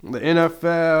protest the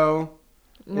NFL.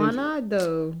 Why not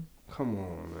though? Come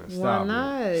on, man. Why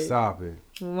not? Stop it.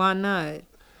 Why not?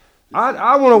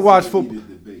 I want to watch football.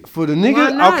 For the nigga,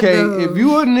 Why not, okay, though? if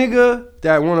you a nigga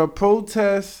that want to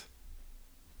protest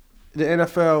the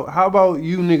NFL, how about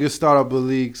you niggas start up a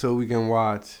league so we can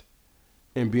watch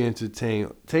and be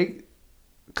entertained?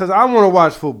 Cause I want to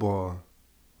watch football,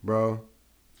 bro.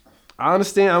 I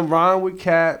understand I'm riding with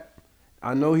Cap.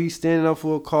 I know he's standing up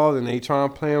for a cause and they trying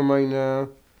to play him right now.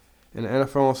 And the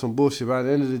NFL on some bullshit. But at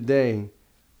the end of the day,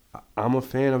 I'm a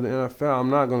fan of the NFL. I'm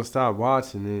not going to stop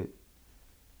watching it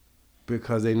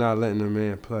because they not letting the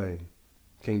man play.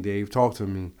 King Dave, talk to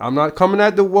me. I'm not coming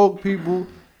at the woke people,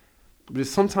 but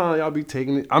sometimes y'all be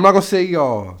taking it. I'm not going to say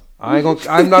y'all. I'm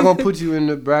not going to put you in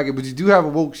the bracket, but you do have a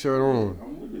woke shirt on.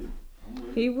 I'm with it.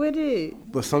 He with it.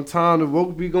 But sometimes the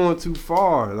woke be going too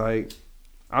far. Like,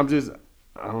 I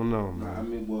don't know,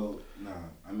 man.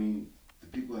 I mean, the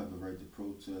people have the right to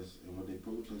protest, and what they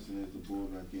protesting is the boy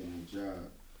not getting a job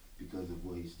because of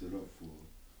what he stood up for.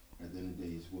 At the end of the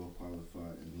day, he's well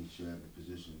qualified, and he should have a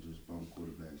position. Just bum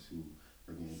quarterbacks who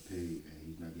are getting paid, and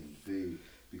he's not getting paid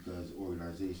because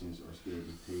organizations are scared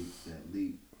to take that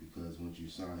leap because once you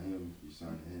sign him, you're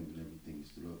signing him and everything he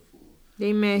stood up for.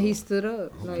 They mad he stood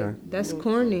up. Okay. Like, that's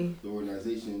corny. The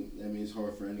organization, I mean, it's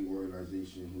hard for any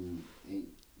organization who ain't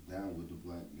down with the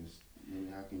blackness. I mean,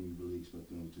 how can you really expect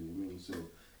them to? I mean, so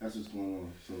that's what's going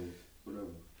on. So,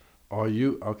 whatever. Are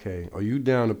you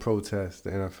down to protest the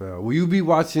NFL? Will you be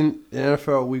watching the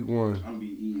NFL week 1? I'm be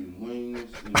eating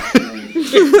wings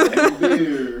and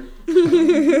beer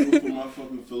for my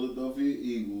fucking Philadelphia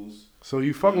Eagles. So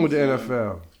you fucking with the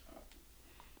NFL?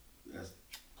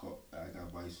 I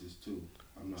got vices too.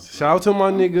 I'm not. Shout out to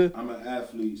my nigga. I'm an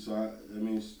athlete, so I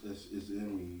mean, it's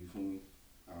in me. You feel me?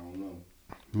 I don't know.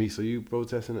 Me, so you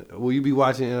protesting it? Will you be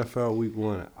watching NFL week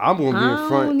 1? I'm gonna be I in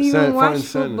front, don't even front watch and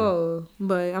center. football,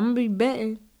 but I'm gonna be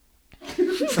betting.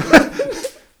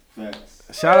 Facts.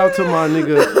 Shout out to my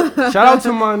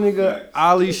nigga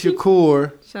Ali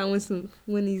Shakur. Trying to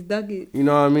win these ducats. You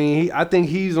know what I mean? I think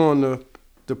he's on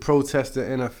the protest the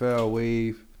NFL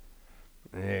wave.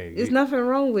 Hey, There's nothing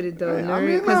wrong with it though. I nerd,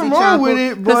 mean, nothing wrong with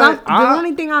it, but the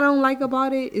only thing I don't like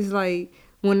about it is like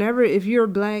if you're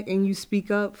black and you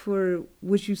speak up for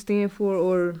what you stand for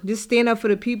or just stand up for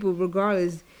the people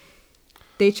regardless,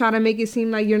 they try to make it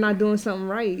seem like you're not doing something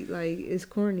right. Like, it's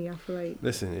corny, I feel like.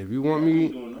 Listen, if you want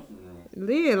me,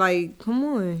 yeah, like, come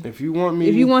on. If you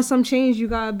want some change, you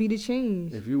gotta be the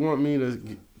change. If you want me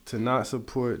to not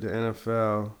support the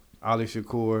NFL, Ali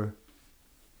Shakur,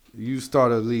 you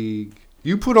start a league.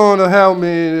 You put on a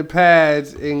helmet and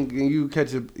pads and you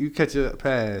catch a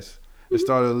pass and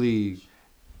start a league.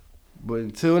 But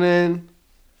until then,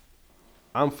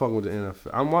 I'm fucking with the NFL.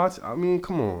 I'm watching. I mean,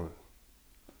 come on.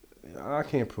 I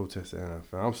can't protest the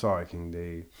NFL. I'm sorry, King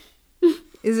Dave.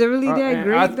 Is it really that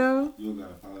great though? You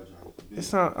gotta apologize.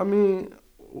 It's not. I mean,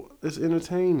 it's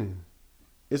entertaining.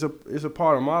 It's a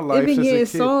part of my life. It been getting as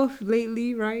a kid. soft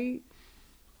lately, right?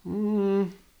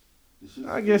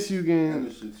 I guess you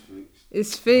can.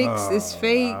 It's fixed. It's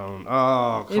fake.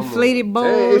 Inflated on.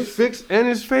 balls. It's fixed and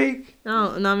it's fake.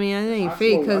 No, I mean, it ain't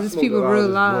fake because it's people real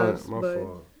lives. But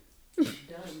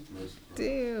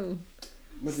damn.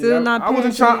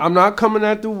 I'm not coming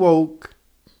at the woke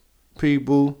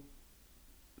people.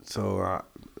 So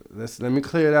let me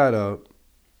clear that up.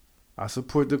 I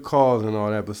support the cause and all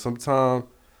that, but sometimes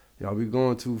y'all be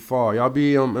going too far. Y'all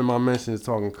be in my mentions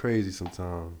talking crazy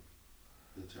sometimes.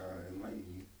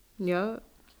 Yup.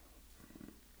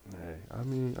 Hey, I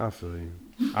mean, I feel you.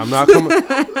 I'm not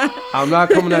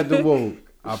coming at the woke.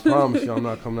 I promise you, I'm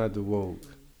not coming at the woke.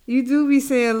 You do be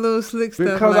saying little slick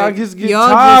stuff. Because like, I just get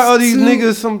tired of these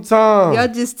niggas sometimes. Y'all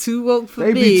just too woke for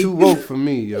me. They be too woke for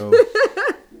me, yo.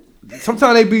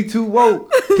 Sometimes they be too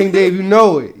woke. King Dave, you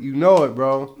know it. You know it,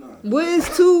 bro. What is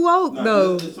too woke,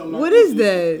 though? What is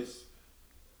that?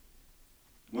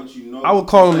 Once you know, I would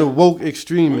call them the woke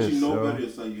extremists. Once you know so. better,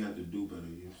 it's like you have to do better.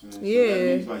 You know what I'm saying? Yeah. So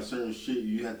that means like certain shit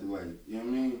you have to like, you know what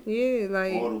I mean? Yeah,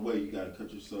 like all the way you gotta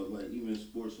cut yourself. Like even in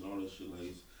sports and all that shit,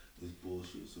 like it's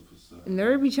bullshit. So for something.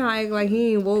 Nerd be trying to act like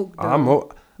he ain't woke. Though. I'm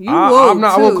woke. You woke I'm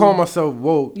not. too. I won't call myself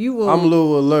woke. You woke. I'm a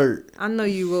little alert. I know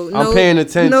you woke. I'm no, paying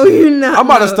attention. No, you're not. I'm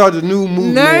about to start the new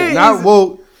movement. Nerd not is,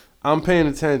 woke. I'm paying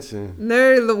attention.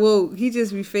 Nerd woke. He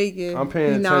just be faking. I'm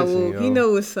paying he not attention. woke. Yo. He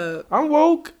know what's up. I'm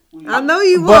woke. I know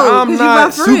you woke. But I'm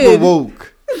not you my super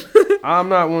woke. I'm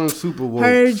not one of the super woke.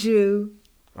 Heard you.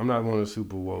 I'm not one of the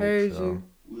super woke. Heard so. you.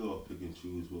 We all pick and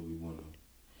choose what we want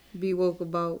to be woke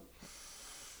about.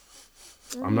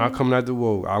 I'm not coming at the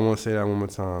woke. I want to say that one more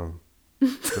time.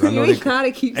 I know you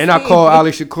gotta keep and saying I call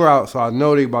Ali Shakur out, so I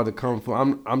know they about to come for.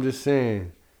 I'm just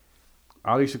saying.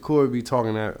 Ali Shakur be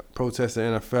talking that protesting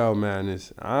NFL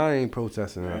madness. I ain't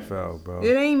protesting NFL, bro.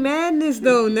 It ain't madness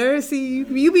though, nerd. See,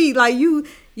 you be like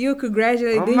you'll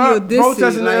congratulate, I'm then not you'll diss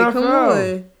protesting it. Like, the come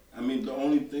NFL. on. I mean, the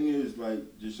only thing is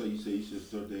like just like you say, you should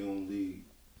start their own league.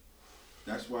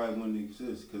 That's why it wouldn't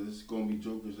exist, because it's gonna be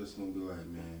jokers that's gonna be like,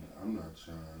 man, I'm not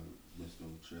trying to miss no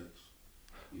checks.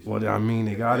 Well, I mean,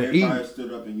 they gotta eat. Everybody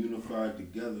stood up and unified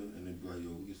together, and they'd be like,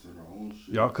 yo, we can start our own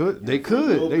shit. Y'all could. They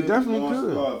could. They definitely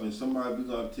could. Starve, and somebody be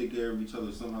gonna take care of each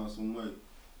other somehow, some way.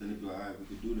 Then they'd be like, all right, we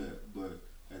could do that. But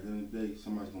at the end of the day,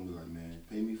 somebody's gonna be like, man,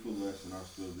 pay me for less, and I'll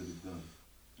still get it done.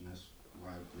 And that's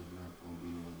why there's not gonna be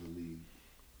no other league.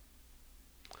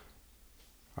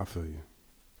 I feel you.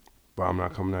 But I'm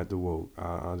not coming at the woke.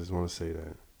 I just want to say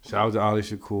that. Shout out to Ali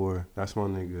Shakur. That's my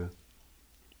nigga.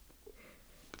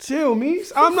 Chill, me.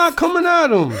 I'm not coming at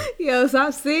him. Yo,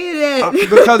 stop saying that.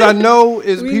 Because I know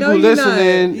it's people know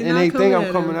listening you're and they think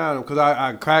I'm coming him. at them. Because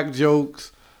I crack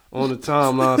jokes on the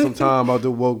timeline sometimes about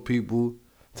the woke people.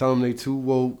 Tell them they too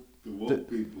woke. The woke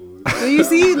people. You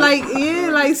see, like, yeah,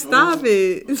 like, stop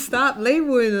it. Stop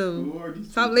labeling them.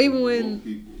 Stop labeling.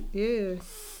 People. Yeah.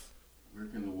 Where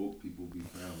can the woke people be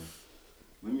found?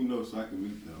 Let me know so I can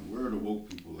meet them. Where are the woke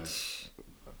people at?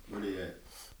 Where they at?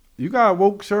 You got a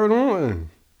woke shirt on.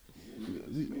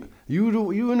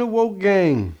 You in the woke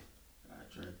gang. I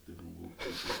attract different woke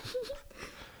people.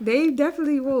 Dave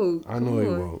definitely woke. I know he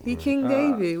woke. He King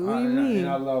David. What do you mean?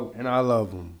 And I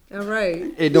love him. All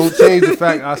right. It don't change the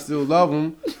fact I still love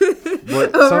him.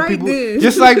 But All some right, people, then.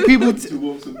 just like people,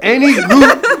 any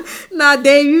group, Nah,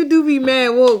 Dave, you do be mad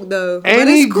woke though. any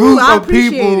but it's cool. group I of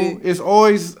appreciate people, it. it's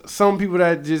always some people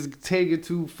that just take it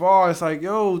too far. It's like,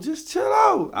 yo, just chill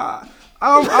out.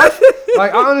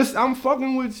 I'm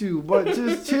fucking with you, but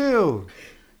just chill.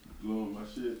 Blowing my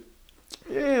shit.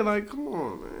 Yeah, like, come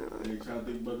on, man. I ain't trying to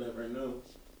think about that right now.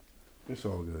 It's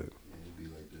all good. Yeah, it be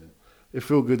like that. It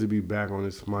feel good to be back on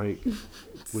this mic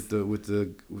with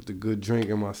the good drink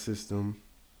in my system.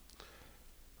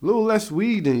 A little less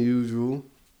weed than usual.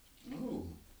 No.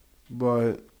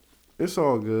 But it's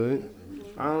all good.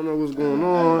 I don't know what's going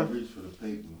on. Reach for the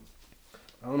paper.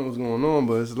 I don't know what's going on,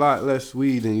 but it's a lot less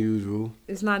weed than usual.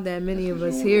 It's not that many of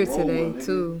us here today,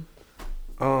 too.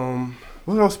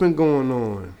 What else been going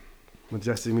on?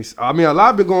 Majestic me. I mean, a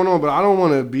lot been going on, but I don't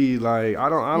want to be like I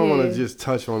don't want to just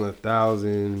touch on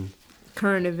 1,000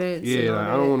 current events. Yeah, like,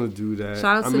 I don't want to do that.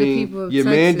 Shout out to the people of your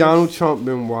Texas. Man Donald Trump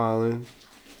been wilding.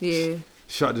 Yeah.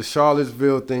 The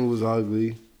Charlottesville thing was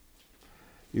ugly.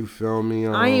 You feel me?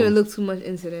 I didn't even look too much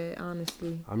into that,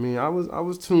 honestly. I mean, I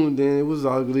was tuned in. It was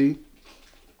ugly.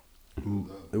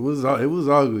 It was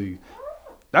ugly.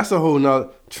 That's a whole nother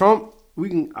Trump. I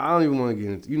don't even want to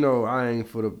get into. You know, I ain't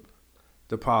for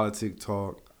the politic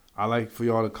talk. I like for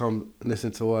y'all to come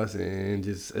listen to us and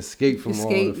just escape from all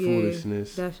the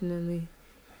foolishness. Yeah, definitely.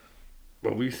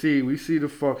 But we see the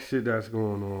fuck shit that's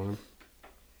going on.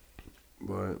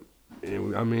 But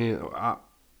I mean, I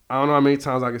don't know how many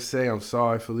times I can say I'm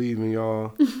sorry for leaving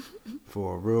y'all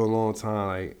for a real long time.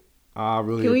 Like I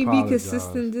really can we apologize. be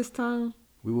consistent this time?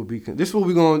 We will be. This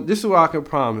is what I can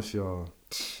promise y'all.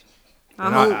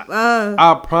 I hope.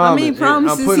 I promise. I mean,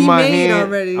 promises I'm putting he my made hand,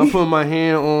 already. I'm putting my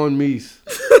hand on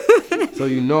Meese, so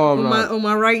you know I'm on not on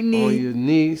my right knee. On your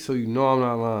knee, so you know I'm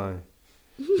not lying.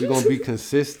 We're gonna be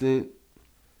consistent.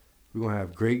 We're gonna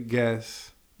have great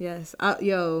guests. Yes.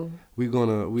 We're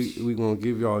gonna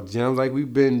give y'all gems like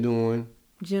we've been doing.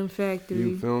 Gem Factory.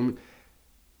 You feel me?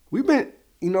 We've been.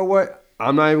 You know what?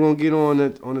 I'm not even gonna get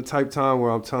on the type time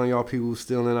where I'm telling y'all people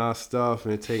stealing our stuff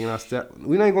and taking our step.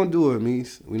 We not gonna do it,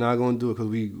 Mies. We not gonna do it because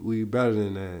we better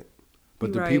than that.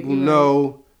 But the people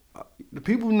know. The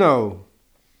people know.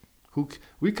 Who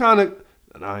we kind of.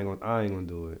 I ain't gonna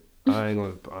do it. I ain't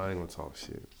gonna talk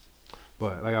shit.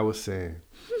 But like I was saying,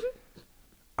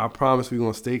 I promise we're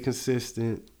gonna stay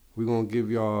consistent. We're gonna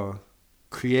give y'all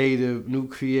new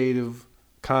creative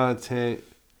content.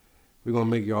 We're gonna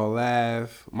make y'all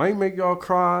laugh. Might make y'all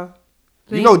cry.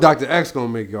 You know Dr. X gonna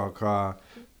make y'all cry.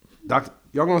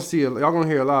 Y'all gonna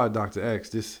hear a lot of Dr. X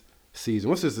this season.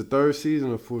 What's this, the 3rd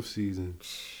season or 4th season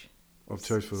of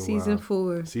Church for the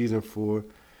Wild? Season 4.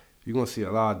 You're gonna see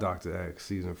a lot of Dr. X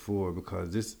season 4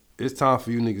 because it's time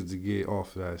for you niggas to get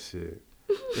off of that shit.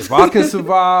 If I can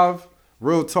survive,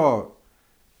 real talk,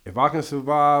 if I can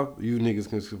survive, you niggas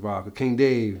can survive. King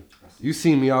Dave, you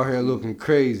see me out here looking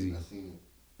crazy.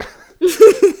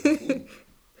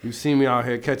 You see me out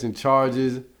here catching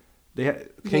charges.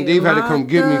 King Dave had to come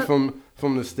get me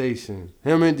from the station.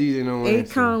 Him and DJ No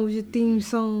Answer. Akon was your theme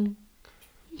song.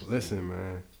 Listen,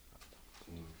 man.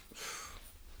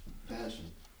 Passion.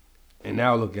 And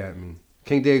now look at me.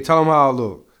 King Dave, tell them how I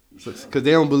look. Because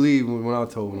they don't believe when I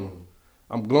told them.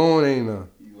 I'm glowing, ain't I?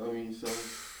 You loving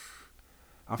yourself?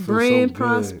 I feel Brand so good.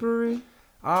 prospering.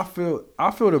 I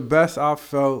feel the best I've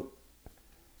felt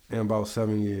in about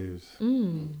 7 years.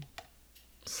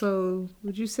 So,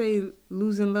 would you say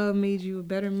losing love made you a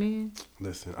better man?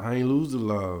 Listen, I ain't lose the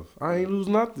love. I ain't lose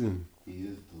nothing. He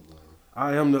is the love.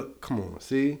 I am the. Come on,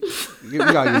 see? You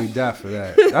gotta give me that for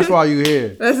that. That's why you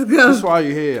here. Let's go. That's why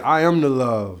you here. I am the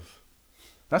love.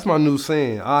 That's my new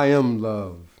saying. I am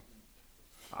love.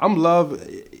 I'm love.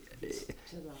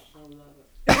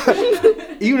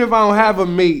 Even if I don't have a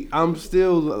mate, I'm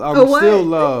still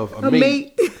love. A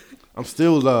mate. I'm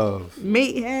still love.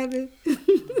 Mate having.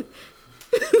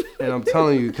 And I'm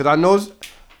telling you, because I know,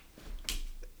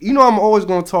 I'm always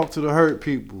going to talk to the hurt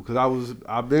people, because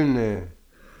I've been there.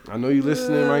 I know you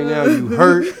listening right now. You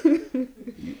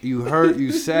hurt,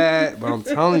 you sad, but I'm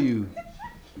telling you,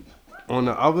 on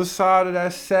the other side of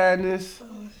that sadness,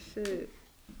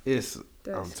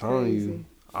 I'm telling you,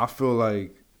 I feel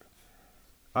like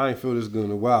I ain't feel this good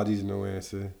in a while. These No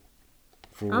Answer.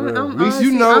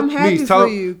 I'm happy for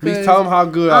you. Mies, tell them how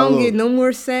good I look. I don't get no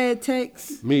more sad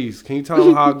texts. Mies, can you tell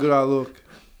them how good I look?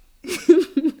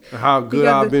 How good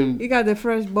I've been. You got the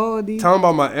fresh baldy. Tell them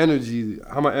about my energy,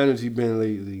 how my energy been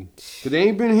lately. Because they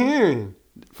ain't been hearing.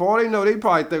 For all they know, they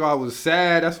probably think I was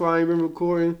sad. That's why I ain't been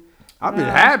recording. I've been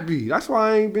happy. That's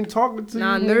why I ain't been talking to you.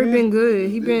 Nerve been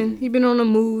good. He been on the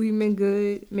move. He been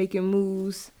good, making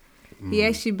moves.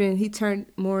 He turned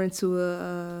more into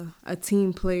a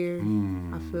team player.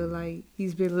 I feel like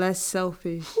he's been less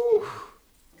selfish.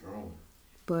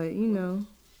 But when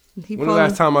the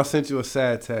last time I sent you a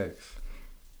sad text?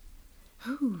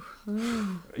 You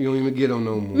don't even get them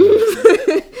no more.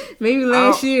 Maybe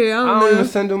last year. I don't even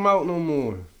send them out no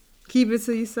more. Keep it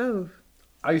to yourself.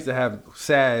 I used to have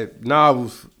sad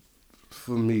novels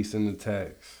for me sending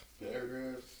text.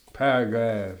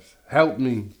 Paragraphs. Help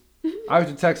me. I used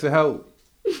to text for help.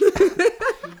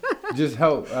 Just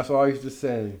help. That's all I used to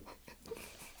say.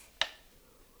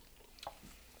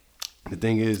 The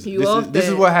thing is, this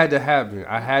is what had to happen.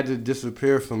 I had to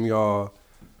disappear from y'all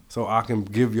so I can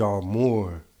give y'all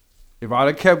more. If I'd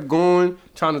have kept going,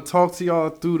 trying to talk to y'all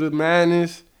through the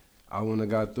madness, I wouldn't have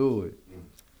got through it.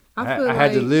 I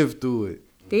had to live through it.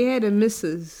 They had to miss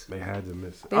us. They had to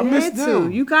miss us. I missed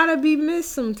them. You gotta be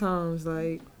missed sometimes,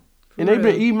 like. And they've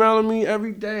been emailing me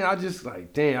every day. I just I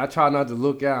try not to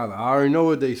look out. I already know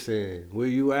what they saying. Where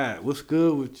you at? What's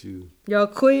good with you? Y'all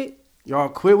quit? Y'all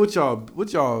quit with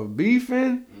y'all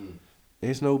beefing?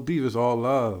 It's no beef. It's all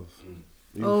love.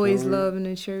 Always love in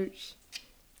the church.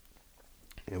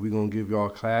 And we gonna give y'all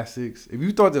classics. If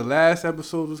you thought the last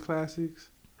episode was classics,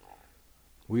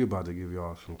 we about to give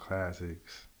y'all some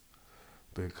classics.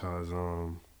 Because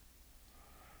I'm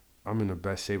in the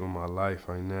best shape of my life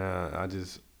right now.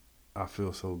 I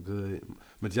feel so good.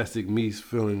 Majestic Mies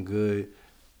feeling good.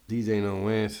 DJ No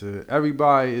Answer.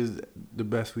 Everybody is the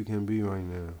best we can be right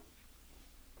now.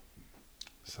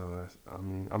 So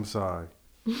I'm sorry.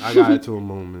 I got into a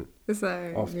moment. It's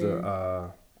alright.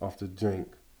 Off the drink.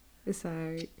 It's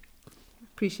alright.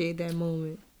 Appreciate that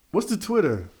moment. What's the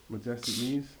Twitter, Majestic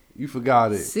Mies? You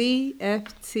forgot it. CFTW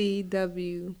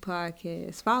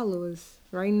Podcast. Follow us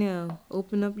right now.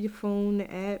 Open up your phone, the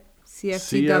app.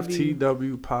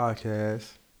 CFTW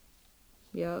Podcast.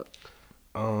 Yep.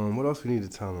 What else we need to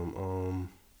tell them?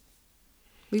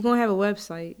 We gonna have a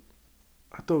website.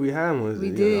 I thought we had one. We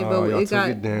did, but y'all it took got.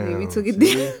 it down. Yeah, we took it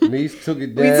See? down. Meese took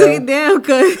it down. We took it down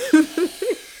because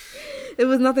it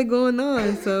was nothing going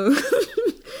on. So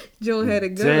Joe had to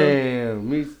go. Damn,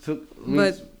 Meese took.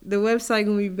 But the website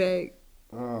gonna be back.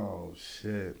 Oh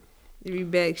shit. It'll be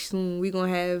back soon. We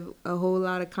gonna have a whole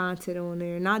lot of content on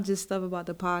there. Not just stuff about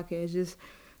the podcast, just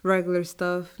regular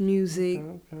stuff, music,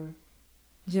 Okay.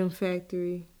 Gym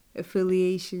Factory,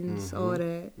 affiliations, all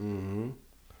that. Mm-hmm.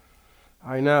 All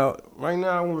right, right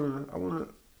now, I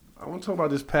wanna talk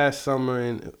about this past summer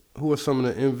and who are some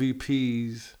of the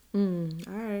MVPs.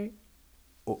 All right.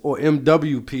 Or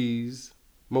MWPs,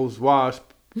 most washed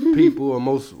people or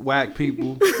most whack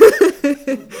people.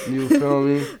 You feel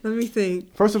me? Let me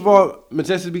think. First of all,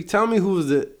 Majestic B, tell me who's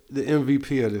the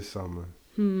MVP of this summer.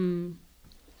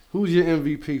 Who's your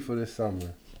MVP for this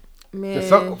summer? Man.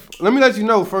 Let me let you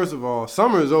know, first of all,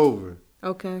 summer is over.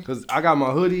 Okay. Because I got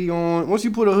my hoodie on. Once you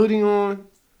put a hoodie on,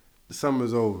 the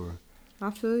summer's over.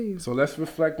 I feel you. So let's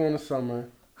reflect on the summer.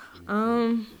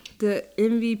 The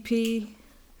MVP,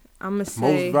 I'm going to say.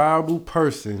 Most valuable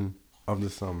person of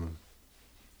the summer.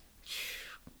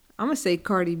 I'm going to say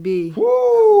Cardi B.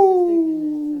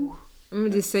 Woo! I'm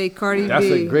going to just say Cardi That's B.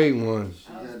 That's a great one.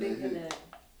 I was thinking that.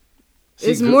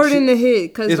 It's more than the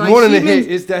hit. Cause it's like more than the hit.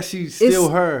 It's that she's still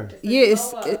her. Yeah,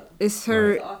 it's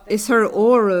her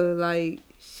aura. Like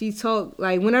she talk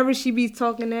like whenever she be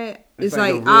talking that, it's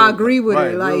like I agree with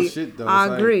her. Like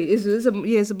I agree. It's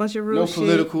a bunch of real no shit. No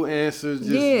political answers.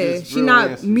 Just she not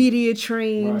answers. Media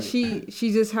trained. Right.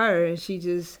 She just her,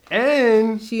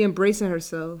 and she embracing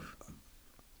herself.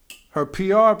 Her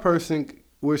PR person,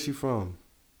 where's she from?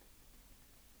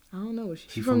 I don't know.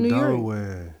 She from New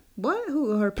Delaware. York. What?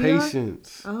 Who? Her PR?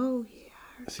 Patience. Oh yeah.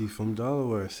 She from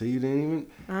Delaware. See, you didn't even.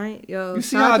 All right, yo. You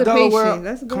see how Delaware?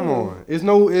 That's come on. It's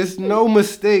no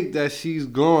mistake that she's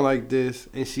going like this,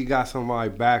 and she got somebody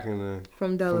backing her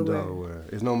from Delaware.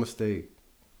 It's no mistake.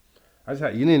 You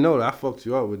didn't know that. I fucked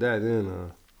you up with that, didn't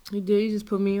I? You did. You just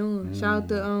put me on. Shout out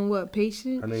to what?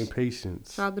 Patience. Her name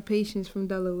Patience. Shout out to Patience from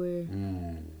Delaware.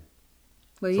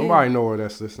 But somebody know her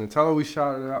that's listening. Tell her we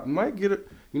shouted it out. We might get it.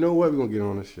 You know what? We're gonna get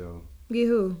on the show. Get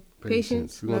who?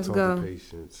 Patience. We're gonna talk to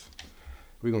Patience.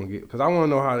 We're gonna get, because I want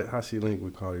to know how she linked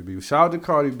with Cardi B. Shout out to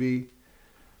Cardi B.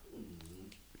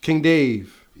 King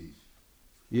Dave,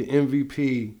 your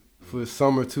MVP for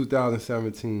summer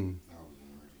 2017.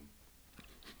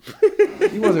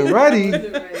 You wasn't ready.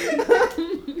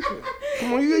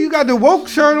 Come on, you got the woke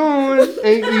shirt on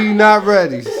and you not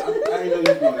ready. I didn't know you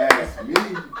was gonna ask me.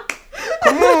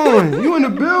 Come on, you in the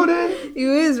building?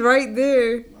 You is right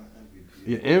there.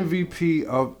 Your MVP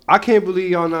of, I can't believe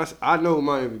y'all not. I know who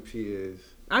my MVP is.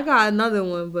 I got another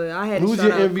one, but I had to Who's shout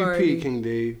your out MVP, Cardi. King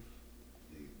Dave?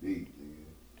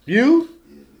 You?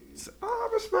 I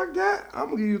respect that. I'm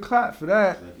gonna give you a clap for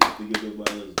that. You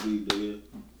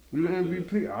the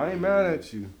MVP. I ain't mad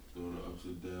at you. On the ups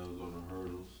and downs, on the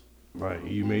hurdles. Right,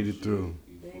 you made it through.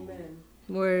 Amen.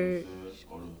 Word.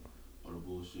 All the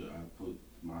bullshit I put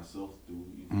myself through.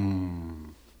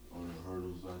 All the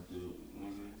hurdles I do.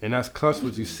 And that's clutch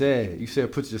what you said. You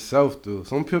said put yourself through.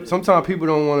 Sometimes people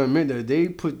don't want to admit that they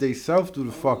put themselves through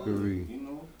the fuckery. You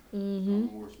know?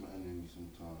 I'm worse my enemy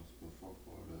sometimes, but fuck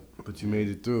all that. But you made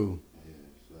it through. Yeah,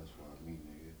 so that's why I mean,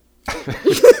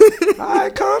 nigga.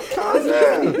 Alright, calm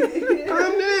down.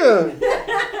 Calm down.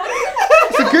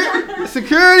 Security?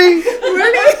 Security.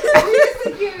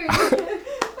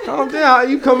 Calm down.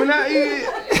 You coming out here?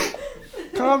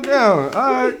 Calm down.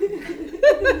 Alright.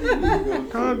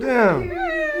 Calm down.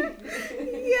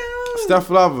 Steph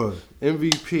Lover,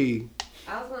 MVP.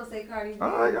 I was gonna say Cardi B.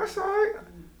 Alright, that's alright.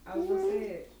 I was gonna say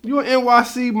it. You an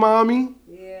NYC mommy.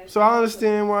 Yeah. So I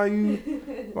understand why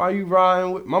you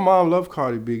riding with. My mom love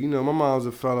Cardi B. You know, my mom's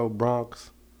a fellow Bronx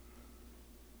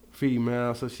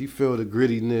female, so she feel the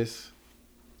grittiness.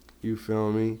 You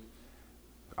feel me?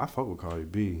 I fuck with Cardi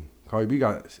B. Cardi B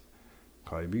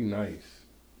nice.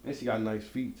 And she got nice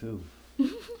feet too.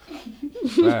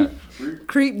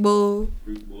 Creep bull.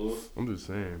 I'm just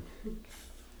saying.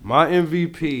 My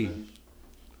MVP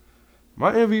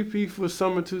for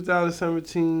summer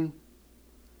 2017,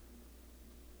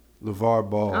 LeVar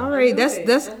Ball. All right,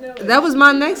 that was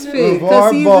my next pick.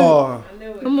 LeVar Ball.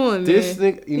 Come on, man. This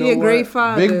nigga, you know he a what? great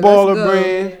father. Big baller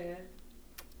brand.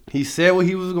 He said what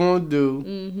he was gonna do.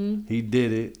 Mm-hmm. He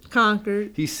did it.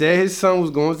 Conquered. He said his son was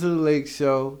going to the Lake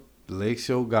Show. The Lake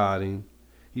Show got him.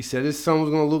 He said his son was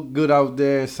gonna look good out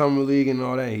there in summer league and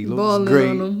all that. He looks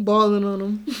great. Balling on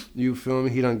him. You feel me?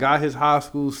 He done got his high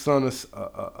school son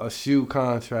a shoe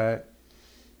contract.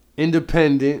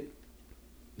 Independent.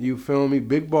 You feel me?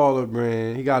 Big baller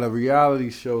brand. He got a reality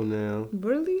show now.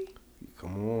 Really?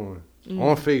 Come on.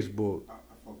 On Facebook.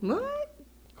 What?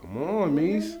 Come on,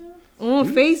 Mies. On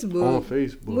Facebook. On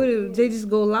Facebook. What? They just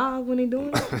go live when they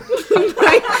doing it?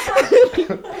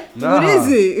 Nah, what is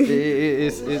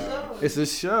it? It's a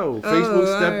show.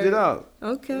 Facebook stepped it up.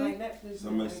 Okay.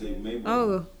 Somebody say Mayweather.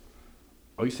 Oh.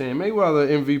 Oh, you saying Mayweather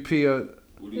MVP?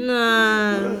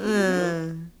 Nah.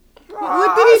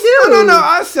 What did he do? No.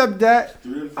 I accept that.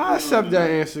 I accept that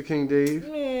answer, King Dave.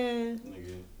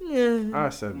 Yeah. I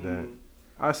accept that.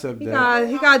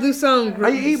 He gotta do something.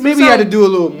 Maybe he had to do a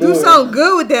little more. Do something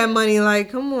good with that money. Like,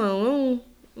 come on.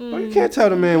 Well, you can't tell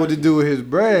the man what to do with his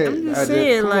bread. I'm just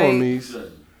saying, come like, on,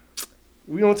 Mies.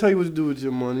 We don't tell you what to do with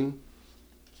your money.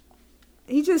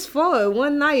 He just fought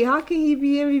one night. How can he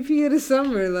be MVP of the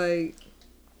summer? Like,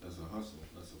 that's a hustle.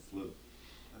 That's a flip.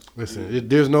 Listen,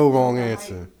 there's no wrong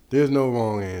answer. There's no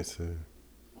wrong answer.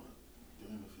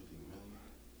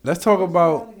 Let's talk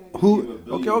about who.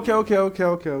 Okay.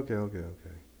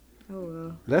 Oh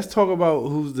well. Let's talk about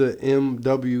who's the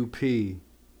MWP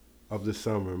of the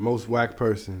summer, most whack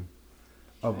person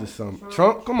of the summer.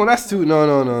 Trump? Come on, that's too.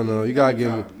 No. You gotta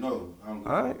give me. No. All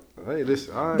right. Hey,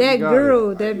 listen. All right, that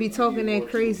girl that be talking that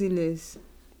craziness.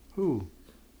 Who?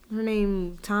 Her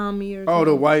name Tommy or Oh, something.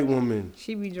 the white woman.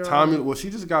 She be drawing. Tommy. Well, she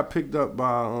just got picked up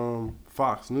by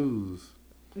Fox News.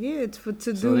 Yeah, it's to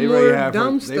So do they more ready to have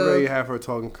dumb her, stuff. They ready to have her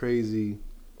talking crazy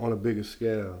on a bigger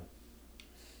scale.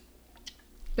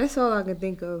 That's all I can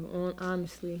think of,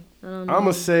 honestly. I don't know. I'm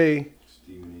going to say...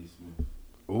 Stephen A. Smith.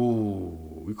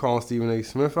 Ooh, we calling Stephen A.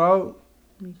 Smith out?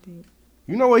 Let me think.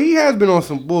 You know what? He has been on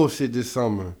some bullshit this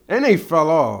summer. And they fell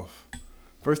off.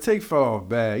 First Take fell off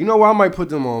bad. You know what? I might put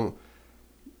them on...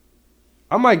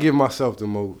 I might give myself the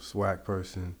most whack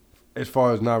person as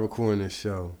far as not recording this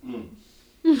show.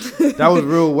 That was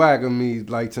real whack of me,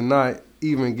 like, to not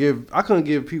even give... I couldn't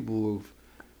give people...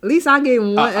 At least I gave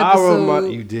him one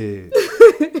episode. You did.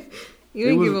 You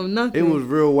didn't give him nothing. It was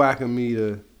real whack of me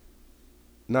to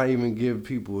not even give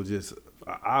people just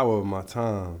an hour of my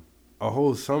time. A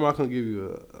whole summer, I couldn't give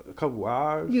you a couple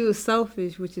hours. You was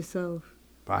selfish with yourself.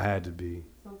 I had to be.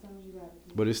 Sometimes you got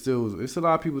to. But it's a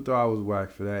lot of people thought I was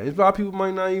whack for that. It's a lot of people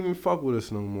might not even fuck with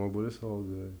us no more, but it's all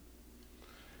good.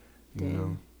 You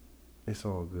know? It's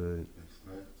all good.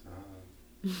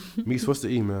 Mies, what's the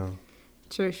email?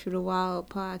 Church for the Wild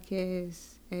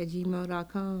Podcast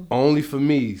 @gmail.com. Only for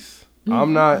Mies.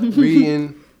 I'm not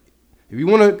reading. If you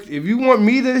want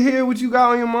me to hear what you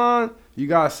got on your mind, you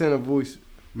gotta send a voice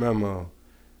memo.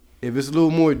 If it's a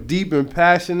little more deep and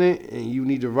passionate, and you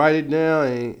need to write it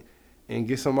down and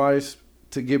get somebody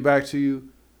to get back to you,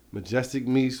 Majestic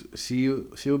Mies,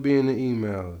 she'll be in the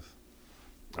emails.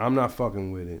 I'm not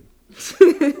fucking with it.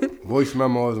 Voice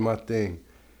memo is my thing.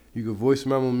 You can voice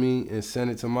memo me and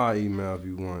send it to my email if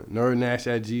you want.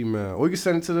 nerdnash@gmail. Or you can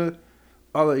send it to the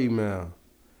other email.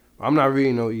 I'm not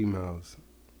reading no emails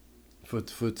for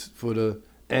the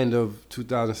end of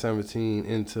 2017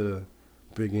 into the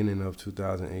beginning of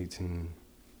 2018.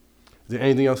 Is there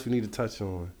anything else we need to touch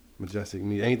on, Majestic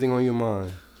Me? Anything on your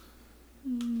mind?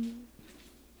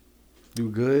 You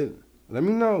good? Let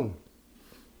me know.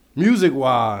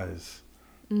 Music-wise,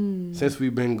 since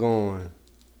we've been gone,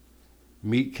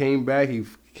 Meek came back. He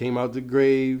came out the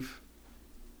grave.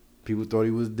 People thought he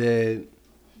was dead.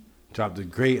 Dropped a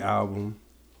great album.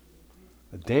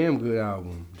 A damn good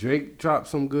album. Drake dropped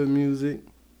some good music.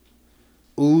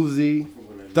 Uzi,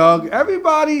 Thug,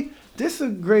 everybody. This is a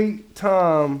great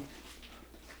time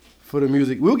for the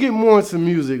music. We'll get more into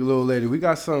music a little later. We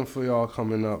got something for y'all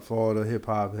coming up for all the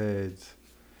hip-hop heads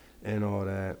and all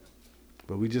that.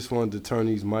 But we just wanted to turn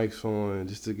these mics on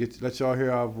just to let y'all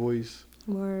hear our voice.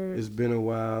 Word. It's been a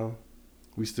while.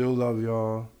 We still love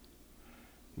y'all.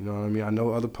 You know what I mean? I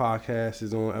know other podcasts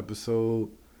is on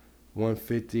episode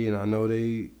 150, and I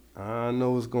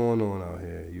know what's going on out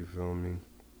here. You feel me?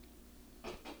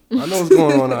 I know what's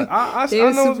going on out. I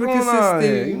know what's going on out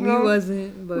here. You know? We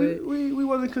wasn't, but we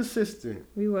wasn't consistent.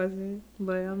 We wasn't,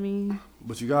 but I mean.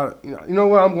 But you got, you know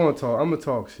what? I'm gonna talk. I'm gonna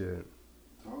talk shit.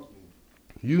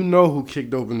 You know who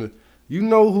kicked open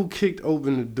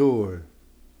the door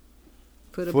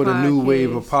for the new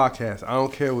wave of podcasts. I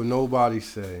don't care what nobody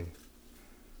say.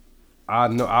 I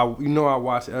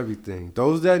watch everything.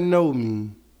 Those that know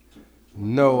me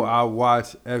know I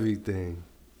watch everything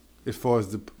as far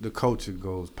as the culture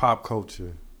goes, pop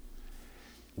culture.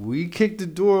 We kicked the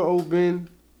door open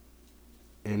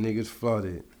and niggas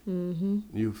flooded. Mm-hmm.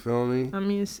 You feel me? I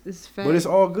mean, it's fact. But it's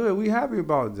all good. We happy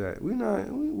about that. We not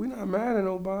mad at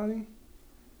nobody.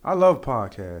 I love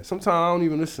podcasts. Sometimes I don't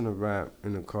even listen to rap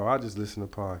in the car. I just listen to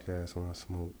podcasts when I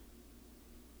smoke.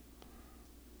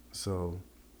 So,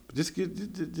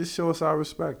 just show us our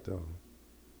respect, though.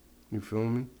 You feel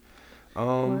me?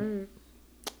 Word.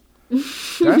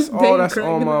 That's all that's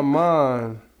cracking on my up.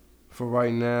 mind for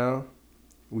right now.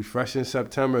 We fresh in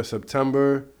September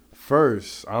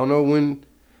 1st. I don't know when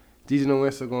DJ No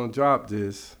Answer gonna drop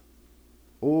this,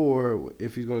 or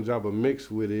if he's gonna drop a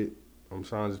mix with it. I'm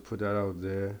trying to just put that out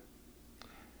there.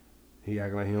 He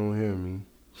acting like he don't hear me,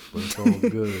 but it's all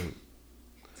good.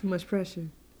 Too much pressure.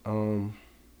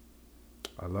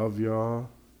 I love y'all.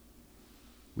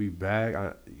 We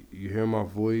back. You hear my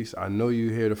voice. I know you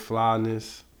hear the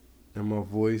flyness in my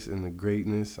voice and the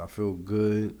greatness. I feel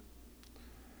good.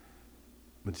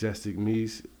 Majestic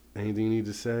Meese, anything you need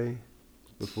to say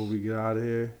before we get out of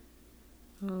here?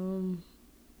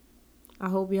 I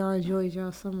hope y'all enjoyed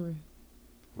y'all summer.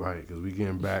 Right, because we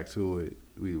getting back to it.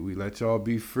 We let y'all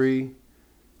be free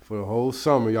for the whole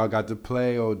summer. Y'all got to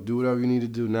play or do whatever you need to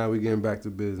do. Now we getting back to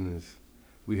business.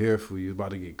 We here for you. It's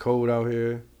about to get cold out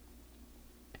here.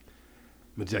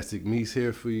 Majestic Meese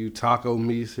here for you. Taco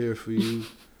Meese here for you.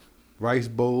 Rice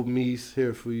Bowl Meese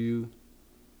here for you.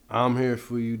 I'm here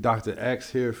for you. Dr.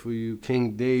 X here for you.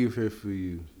 King Dave here for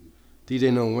you.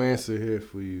 DJ No Answer here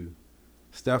for you.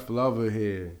 Steph Lover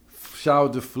here. Shout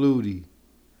out to Flutie.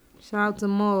 Shout out to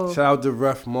Mo. Shout out to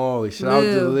Ref Marley. Shout out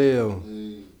to Lil.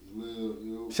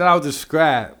 Shout out to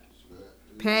Scrap.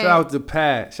 Pat. Shout out to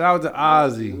Pat. Shout out to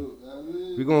Ozzy.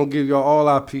 We're gonna give y'all all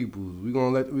our peoples. We're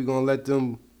gonna let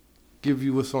them give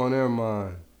you what's on their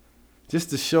mind.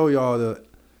 Just to show y'all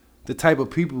the type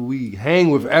of people we hang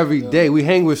with every day. We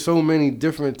hang with so many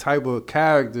different type of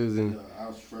characters and I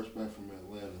was fresh back from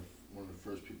Atlanta. One of the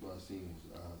first people I seen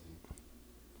was Ozzy.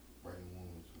 Right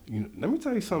in one. let me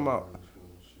tell you something about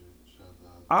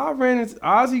I ran into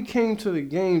Ozzy came to the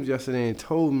games yesterday and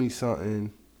told me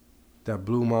something that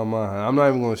blew my mind. I'm not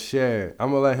even gonna share it. I'm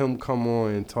gonna let him come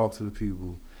on and talk to the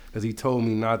people because he told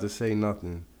me not to say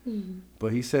nothing. Mm-hmm.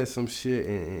 But he said some shit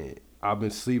and I've been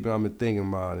sleeping. I've been thinking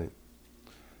about it.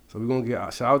 So we're gonna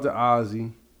get shout out to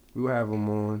Ozzy. We'll have him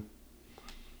on.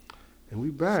 And we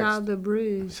back. Shout out to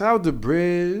Briz. Shout out to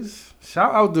Briz.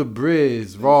 Shout out to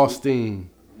Briz Rothstein.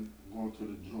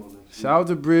 Shout out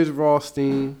to Briz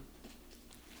Rothstein.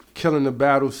 Killing the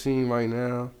battle scene right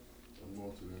now.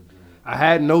 I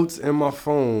had notes in my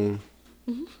phone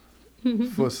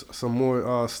for some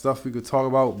more stuff we could talk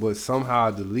about, but somehow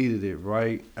I deleted it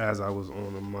right as I was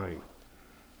on the mic.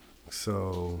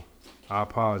 So I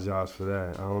apologize for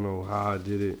that. I don't know how I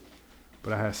did it,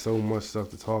 but I had so much stuff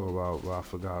to talk about, but I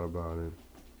forgot about it.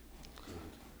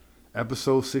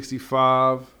 Episode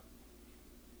 65.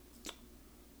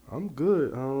 I'm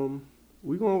good.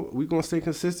 We gonna stay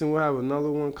consistent. We'll have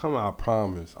another one coming. I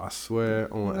promise. I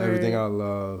swear on everything I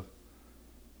love.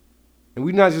 And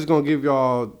we're not just gonna give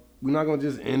y'all. We're not gonna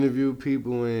just interview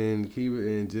people and keep it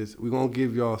and just. We're gonna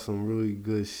give y'all some really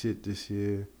good shit this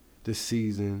year, this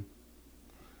season.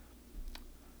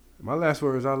 My last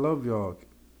word is I love y'all.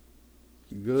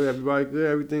 Good, everybody good.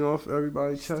 Everything off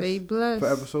everybody's chest. Stay blessed.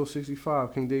 For episode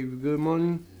 65. King Dave, you good,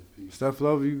 money? Steph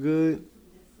Love, you good?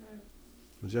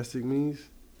 Majestic Meese.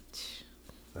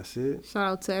 That's it. Shout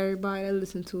out to everybody that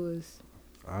listened to us.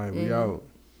 All right, we out.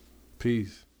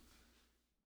 Peace.